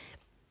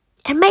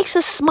and makes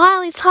us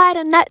smile inside,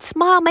 and that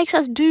smile makes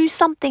us do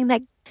something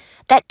that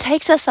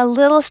takes us a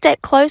little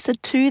step closer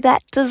to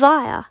that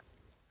desire.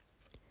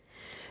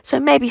 So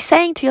maybe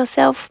saying to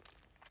yourself,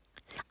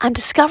 I'm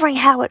discovering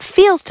how it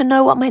feels to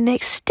know what my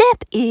next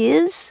step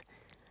is,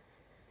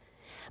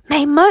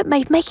 may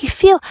make you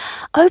feel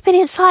open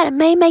inside, and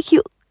may make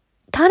you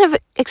kind of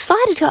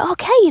excited to go,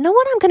 okay, you know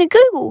what, I'm going to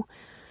Google.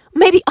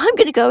 Maybe I'm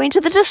going to go into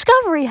the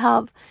Discovery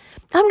Hub.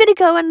 I'm going to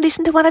go and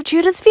listen to one of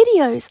Judith's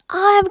videos.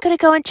 I'm going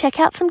to go and check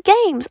out some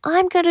games.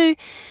 I'm going to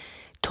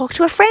talk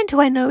to a friend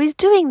who I know is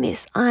doing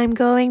this. I'm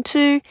going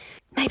to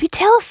maybe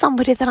tell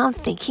somebody that I'm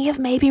thinking of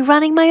maybe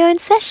running my own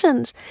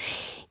sessions.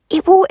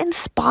 It will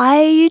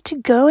inspire you to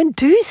go and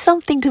do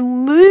something, to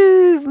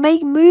move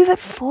it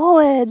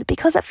forward,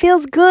 because it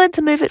feels good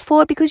to move it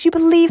forward, because you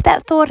believe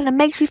that thought and it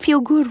makes you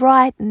feel good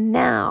right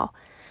now.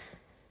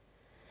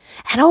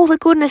 And all the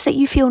goodness that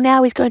you feel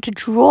now is going to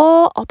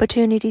draw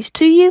opportunities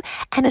to you,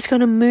 and it's going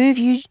to move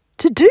you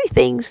to do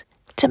things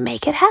to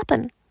make it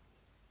happen.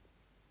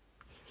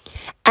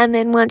 And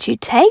then once you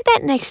take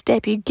that next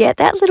step, you get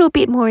that little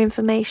bit more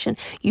information.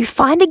 You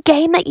find a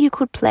game that you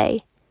could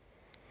play.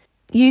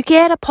 You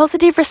get a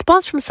positive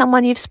response from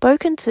someone you've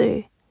spoken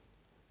to.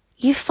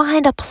 You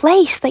find a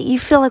place that you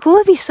feel like, oh,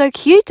 it'd be so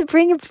cute to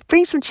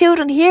bring some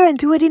children here and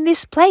do it in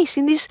this place,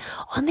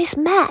 on this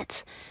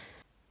mat.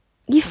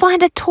 You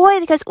find a toy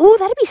that goes, oh,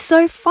 that'd be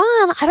so fun.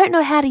 I don't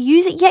know how to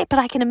use it yet, but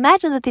I can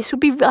imagine that this would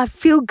be, I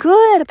feel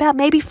good about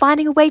maybe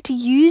finding a way to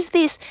use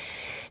this,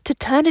 to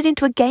turn it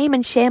into a game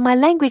and share my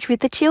language with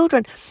the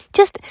children.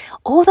 Just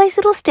all those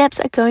little steps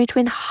are going to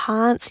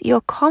enhance your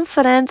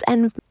confidence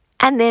and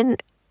then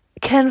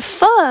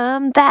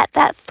confirm that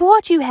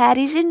thought you had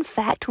is in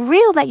fact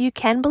real, that you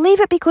can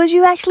believe it, because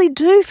you actually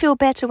do feel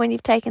better when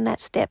you've taken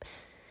that step.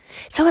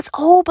 So it's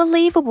all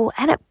believable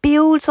and it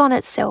builds on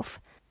itself.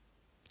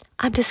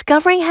 I'm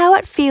discovering how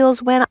it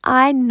feels when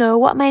I know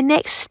what my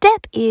next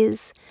step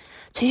is.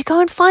 So you go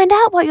and find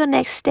out what your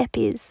next step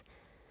is.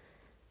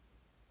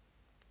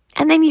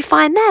 And then you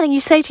find that and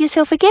you say to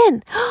yourself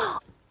again,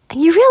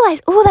 and you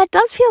realize, oh, that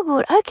does feel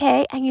good.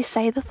 Okay. And you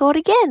say the thought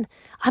again.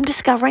 I'm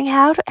discovering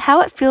how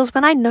it feels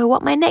when I know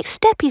what my next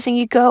step is. And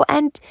you go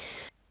and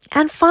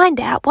find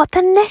out what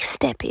the next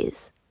step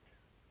is.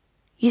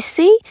 You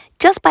see,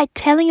 just by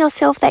telling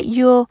yourself that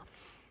you're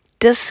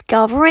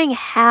discovering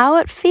how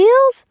it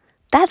feels,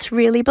 that's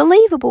really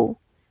believable.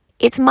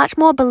 It's much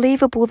more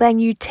believable than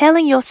you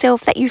telling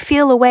yourself that you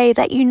feel a way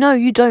that you know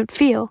you don't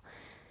feel.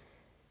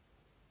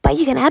 But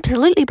you can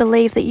absolutely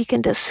believe that you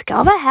can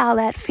discover how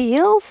that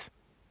feels.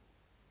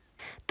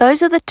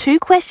 Those are the two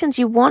questions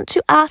you want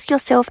to ask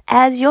yourself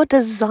as you're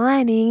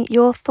designing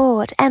your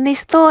thought. And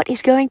this thought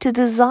is going to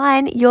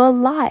design your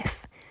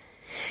life.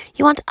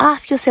 You want to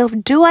ask yourself,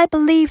 do I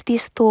believe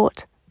this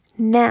thought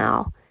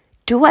now?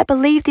 Do I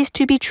believe this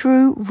to be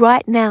true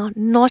right now?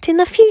 Not in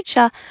the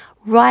future,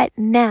 right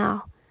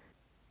now.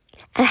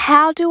 And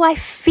how do I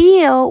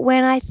feel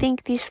when I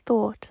think this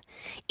thought?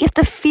 If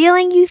the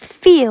feeling you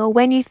feel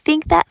when you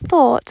think that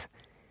thought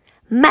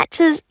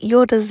matches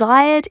your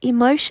desired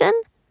emotion,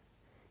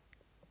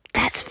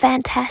 that's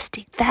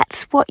fantastic.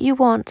 That's what you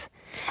want.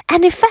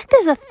 And in fact,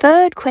 there's a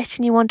third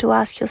question you want to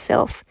ask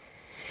yourself,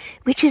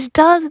 which is,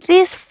 does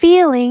this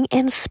feeling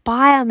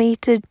inspire me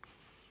to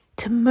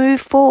move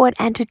forward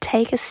and to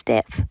take a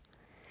step,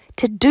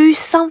 to do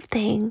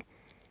something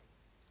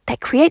that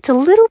creates a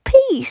little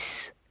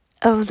piece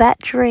of that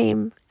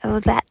dream,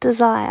 of that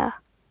desire?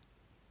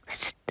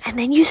 And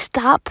then you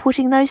start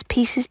putting those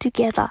pieces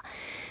together.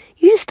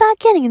 You start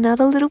getting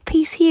another little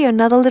piece here,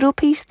 another little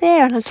piece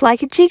there, and it's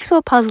like a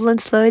jigsaw puzzle, and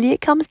slowly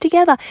it comes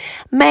together.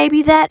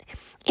 Maybe that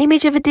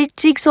image of a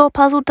jigsaw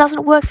puzzle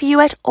doesn't work for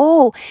you at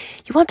all.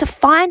 You want to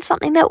find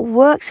something that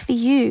works for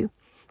you.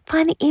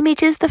 Find the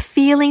images, the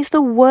feelings,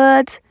 the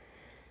words.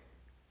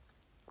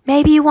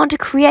 Maybe you want to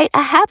create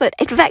a habit.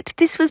 In fact,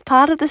 this was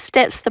part of the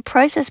steps, the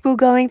process we were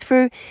going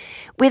through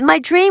with my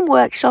dream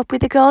workshop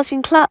with the girls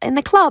in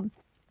the club,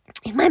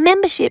 in my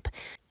membership.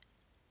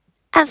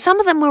 And some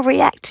of them were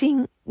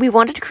reacting. We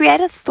wanted to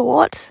create a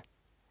thought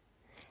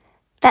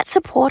that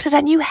supported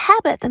a new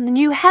habit, and the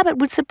new habit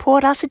would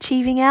support us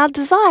achieving our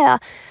desire.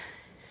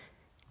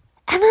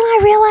 And then I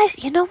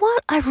realized, you know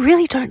what? I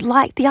really don't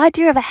like the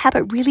idea of a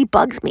habit. Really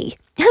bugs me.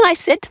 And I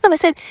said to them,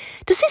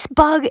 does this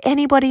bug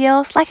anybody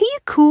else? Like, are you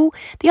cool?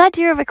 The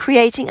idea of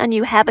creating a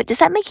new habit, does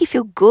that make you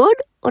feel good,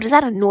 or does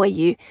that annoy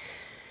you?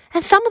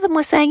 And some of them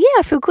were saying, yeah,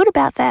 I feel good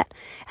about that.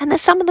 And then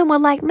some of them were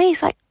like me.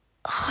 It's like,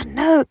 oh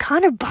no, it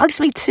kind of bugs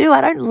me too.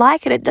 I don't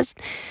like it. It does.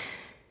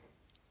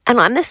 And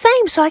I'm the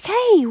same. So,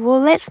 okay, well,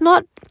 let's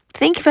not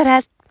think of it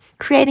as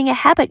creating a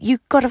habit.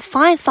 You've got to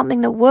find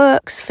something that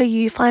works for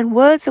you. Find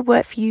words that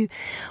work for you.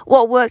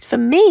 What worked for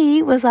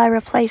me was I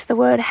replaced the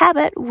word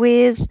habit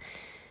with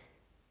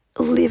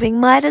living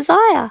my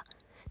desire.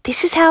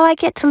 This is how I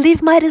get to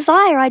live my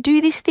desire. I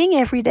do this thing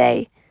every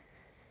day.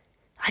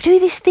 I do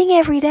this thing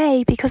every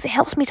day because it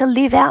helps me to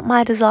live out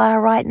my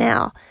desire right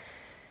now.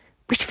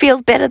 which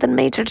feels better than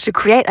me to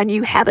create a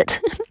new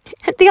habit.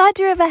 The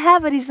idea of a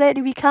habit is that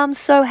it becomes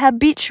so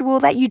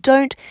habitual that you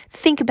don't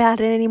think about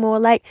it anymore.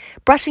 Like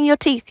brushing your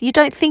teeth. You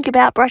don't think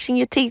about brushing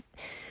your teeth.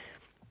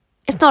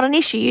 It's not an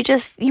issue.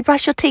 You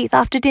brush your teeth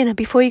after dinner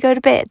before you go to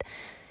bed.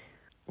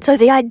 So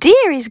the idea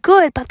is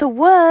good, but the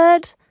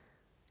word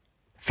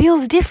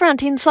feels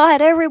different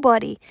inside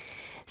everybody.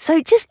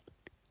 So just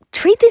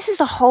treat this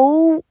as a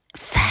whole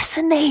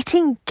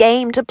fascinating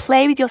game to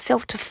play with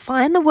yourself, to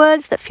find the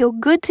words that feel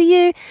good to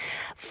you,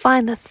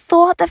 find the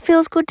thought that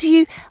feels good to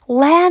you,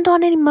 land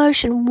on an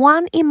emotion,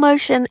 one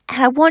emotion,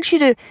 and I want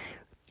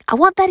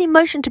that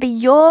emotion to be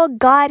your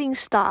guiding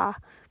star,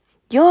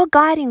 your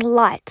guiding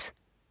light.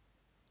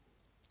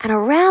 And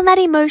around that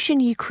emotion,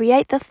 you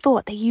create the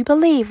thought that you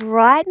believe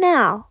right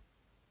now,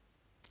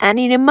 and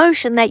an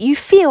emotion that you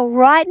feel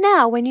right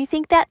now when you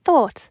think that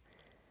thought.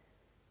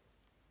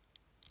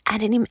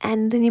 And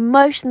an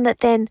emotion that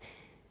then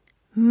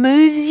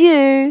moves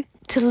you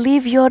to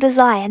live your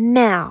desire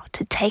now,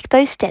 to take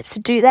those steps, to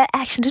do that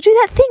action, to do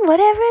that thing,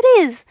 whatever it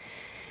is.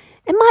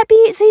 It might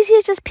be as easy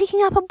as just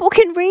picking up a book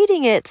and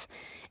reading it.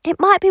 It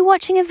might be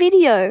watching a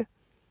video.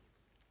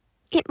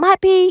 It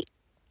might be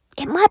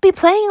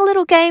playing a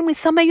little game with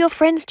some of your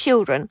friends'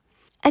 children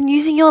and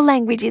using your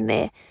language in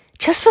there,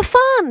 just for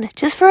fun,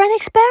 just for an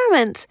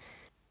experiment.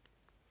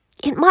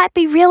 It might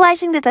be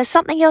realizing that there's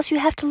something else you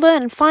have to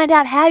learn and find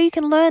out how you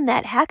can learn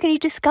that. How can you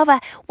discover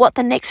what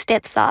the next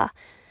steps are?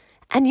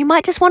 And you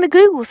might just want to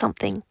Google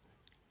something.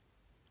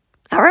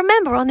 I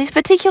remember on this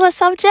particular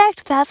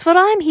subject, that's what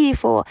I'm here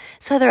for.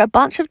 So there are a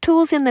bunch of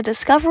tools in the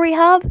Discovery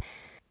Hub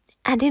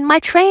and in my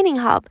Training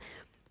Hub.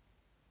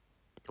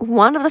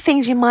 One of the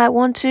things you might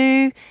want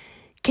to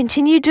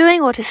continue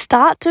doing or to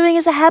start doing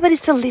as a habit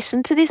is to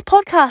listen to this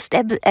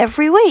podcast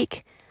every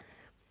week.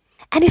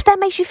 And if that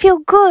makes you feel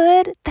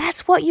good,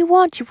 that's what you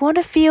want. You want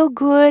to feel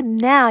good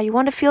now. You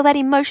want to feel that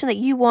emotion that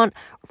you want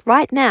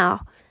right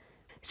now.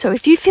 So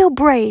if you feel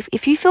brave,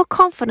 if you feel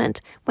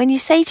confident when you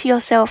say to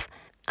yourself,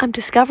 I'm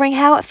discovering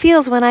how it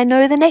feels when I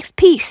know the next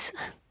piece.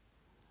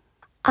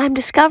 I'm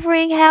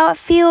discovering how it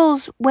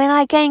feels when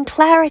I gain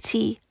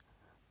clarity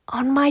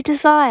on my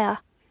desire.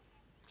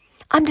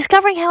 I'm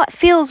discovering how it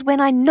feels when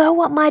I know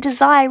what my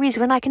desire is,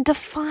 when I can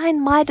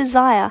define my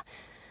desire.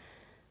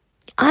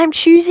 I'm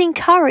choosing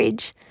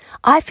courage.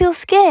 I feel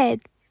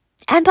scared,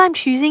 and I'm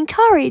choosing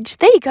courage.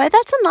 There you go.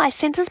 That's a nice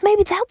sentence.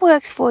 Maybe that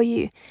works for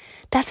you.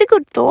 That's a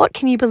good thought.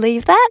 Can you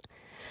believe that?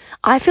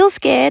 I feel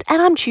scared,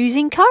 and I'm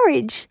choosing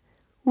courage.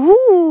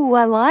 Ooh,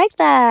 I like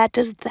that.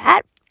 Does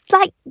that,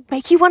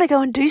 make you want to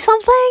go and do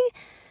something?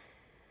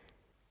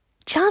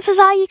 Chances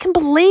are you can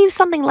believe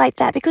something like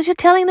that because you're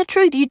telling the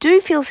truth. You do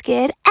feel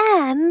scared,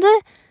 and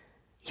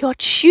you're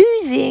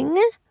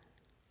choosing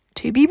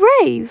to be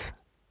brave.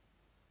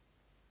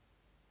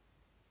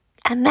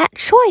 And that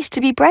choice to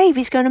be brave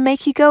is going to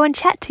make you go and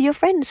chat to your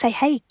friend and say,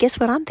 hey, guess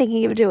what I'm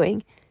thinking of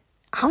doing?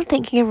 I'm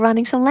thinking of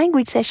running some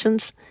language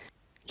sessions.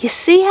 You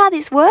see how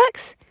this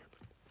works?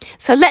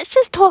 So let's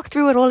just talk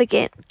through it all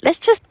again. Let's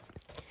just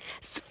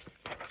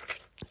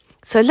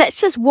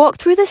walk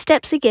through the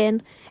steps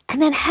again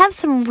and then have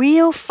some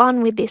real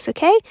fun with this,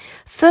 okay?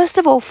 First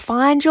of all,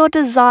 find your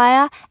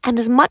desire and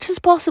as much as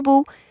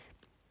possible,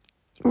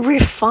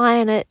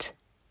 refine it.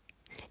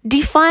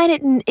 Define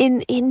it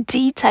in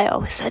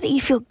detail so that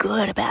you feel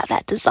good about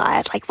that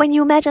desire. Like when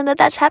you imagine that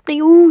that's happening,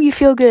 ooh, you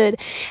feel good.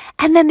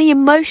 And then the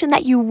emotion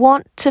that you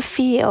want to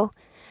feel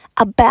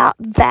about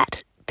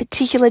that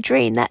particular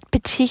dream, that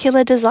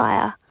particular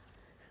desire.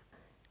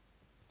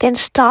 Then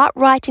start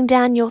writing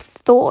down your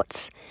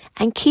thoughts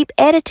and keep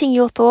editing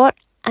your thought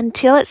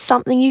until it's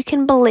something you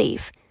can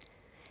believe.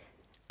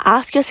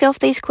 Ask yourself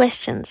these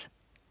questions.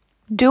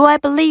 Do I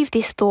believe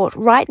this thought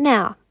right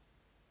now?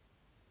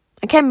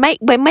 Okay,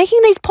 we're making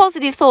these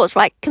positive thoughts,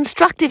 right?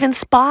 Constructive,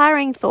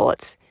 inspiring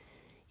thoughts.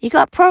 You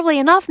got probably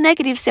enough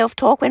negative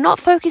self-talk. We're not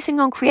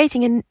focusing on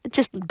creating and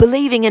just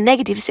believing a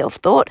negative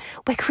self-thought.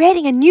 We're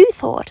creating a new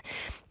thought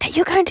that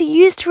you're going to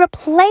use to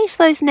replace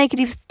those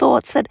negative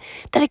thoughts that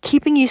are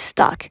keeping you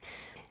stuck.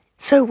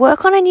 So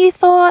work on a new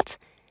thought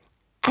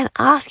and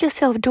ask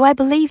yourself, do I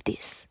believe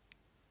this?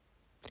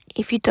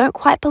 If you don't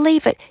quite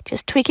believe it,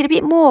 just tweak it a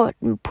bit more.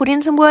 Put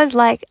in some words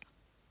like,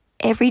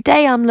 every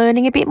day I'm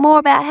learning a bit more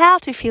about how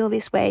to feel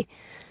this way.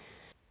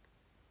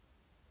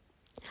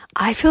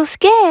 I feel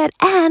scared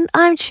and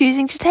I'm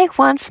choosing to take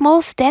one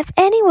small step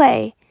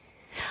anyway.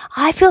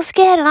 I feel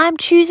scared and I'm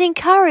choosing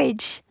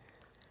courage.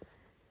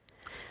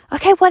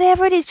 Okay,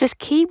 whatever it is, just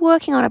keep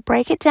working on it.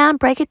 Break it down.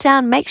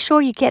 Make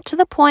sure you get to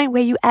the point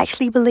where you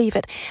actually believe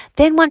it.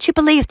 Then once you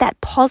believe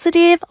that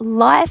positive,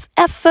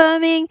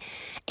 life-affirming,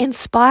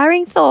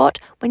 inspiring thought,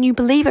 when you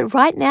believe it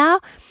right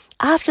now,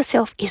 ask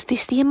yourself, is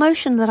this the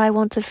emotion that I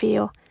want to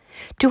feel?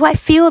 Do I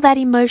feel that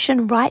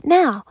emotion right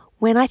now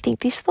when I think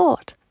this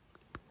thought?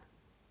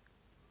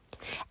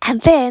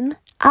 And then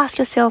ask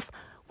yourself,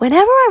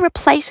 whenever I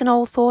replace an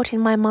old thought in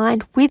my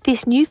mind with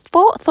this new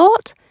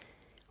thought,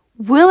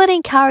 will it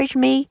encourage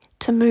me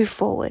to move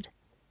forward?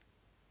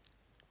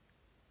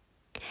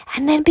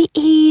 And then be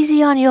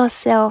easy on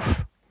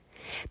yourself.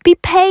 Be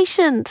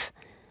patient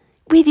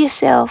with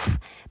yourself,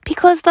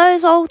 because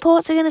those old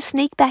thoughts are going to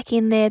sneak back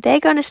in there.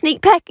 They're going to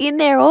sneak back in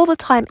there all the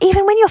time.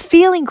 Even when you're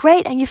feeling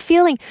great and you're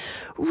feeling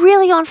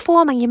really on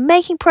form and you're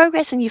making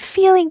progress and you're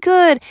feeling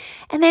good,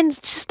 and then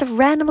just a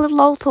random little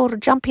old thought will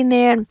jump in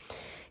there and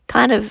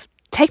kind of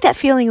take that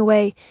feeling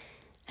away.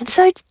 And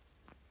so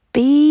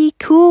be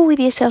cool with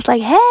yourself.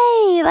 Like,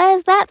 hey,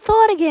 there's that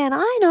thought again.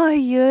 I know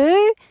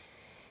you.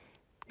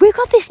 We've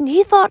got this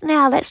new thought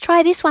now. Let's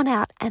try this one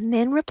out. And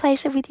then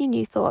replace it with your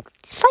new thought.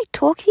 Just like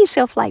talk to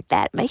yourself like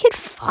that. Make it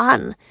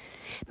fun.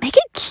 Make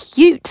it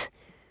cute.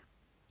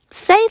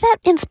 Say that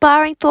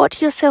inspiring thought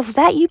to yourself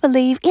that you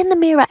believe in the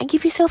mirror and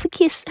give yourself a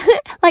kiss.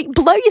 Like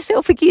blow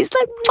yourself a kiss.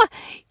 Like mwah.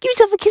 Give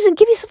yourself a kiss and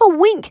give yourself a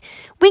wink.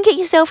 Wink at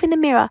yourself in the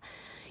mirror.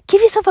 Give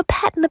yourself a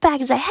pat in the back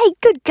and say, hey,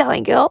 good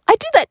going, girl. I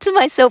do that to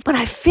myself when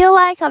I feel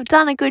like I've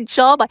done a good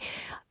job.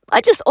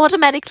 I just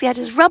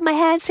rub my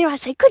hands there. I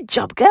say, good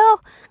job,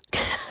 girl.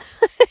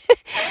 I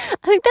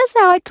think that's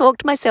how I talk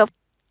to myself.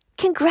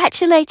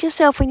 Congratulate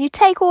yourself when you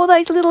take all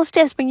those little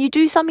steps, when you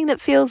do something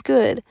that feels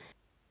good.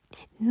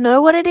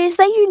 Know what it is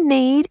that you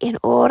need in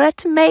order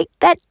to make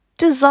that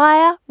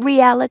desire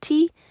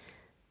reality,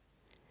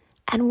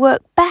 and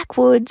work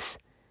backwards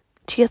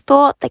to your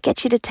thought that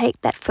gets you to take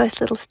that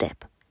first little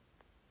step.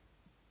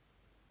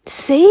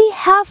 See,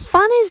 how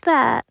fun is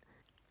that?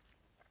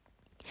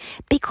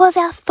 Because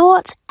our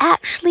thoughts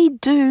actually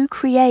do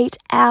create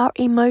our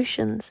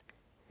emotions.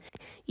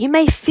 You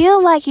may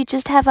feel like you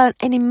just have an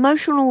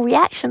emotional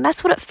reaction.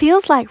 That's what it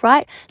feels like,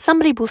 right?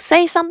 Somebody will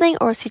say something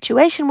or a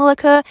situation will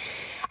occur,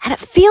 and it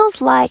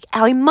feels like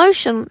our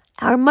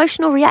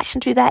emotional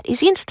reaction to that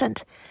is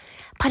instant.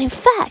 But in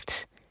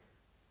fact,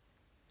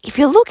 if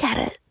you look at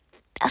it,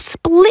 a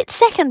split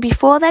second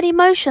before that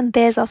emotion,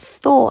 there's a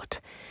thought.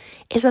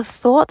 Is a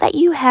thought that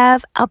you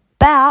have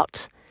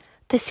about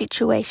the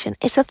situation.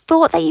 It's a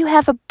thought that you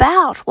have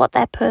about what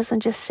that person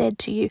just said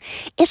to you.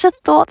 It's a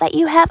thought that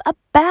you have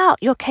about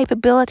your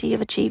capability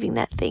of achieving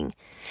that thing.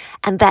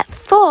 And that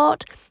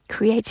thought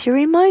creates your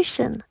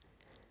emotion.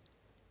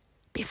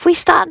 If we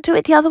start and do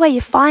it the other way,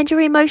 you find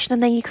your emotion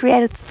and then you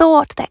create a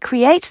thought that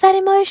creates that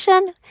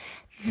emotion,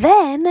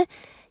 then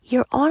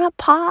you're on a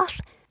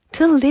path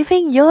to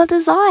living your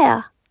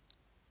desire.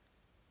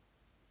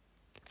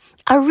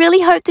 I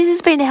really hope this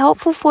has been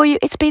helpful for you.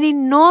 It's been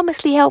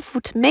enormously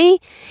helpful to me.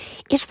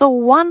 It's the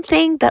one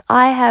thing that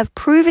I have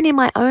proven in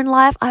my own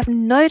life I've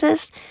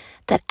noticed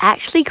that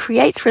actually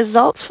creates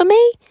results for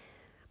me.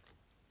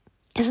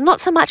 It's not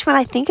so much when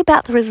I think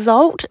about the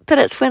result, but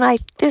it's when I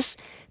just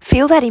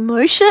feel that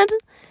emotion,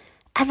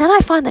 and then I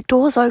find the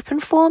doors open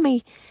for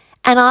me,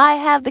 and I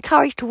have the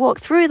courage to walk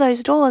through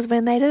those doors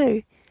when they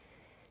do,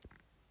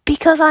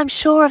 because I'm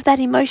sure of that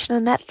emotion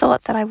and that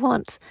thought that I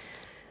want.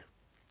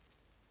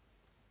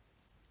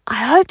 I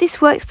hope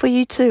this works for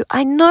you too.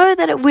 I know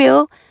that it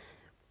will.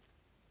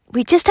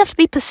 We just have to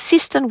be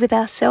persistent with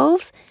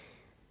ourselves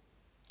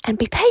and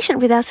be patient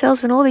with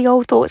ourselves when all the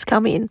old thoughts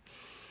come in.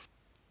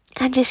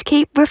 And just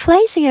keep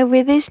replacing it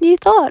with this new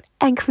thought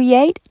and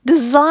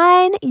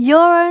design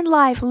your own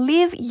life.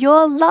 Live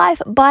your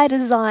life by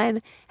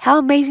design. How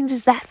amazing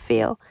does that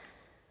feel?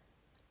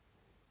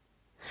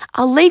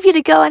 I'll leave you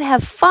to go and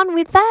have fun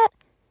with that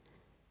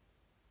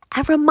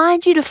and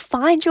remind you to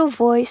find your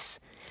voice,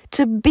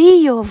 to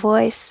be your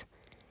voice,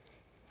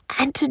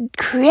 and to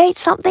create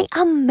something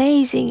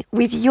amazing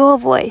with your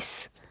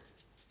voice.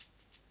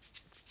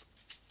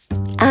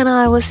 And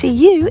I will see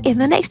you in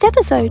the next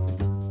episode.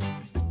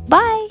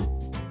 Bye.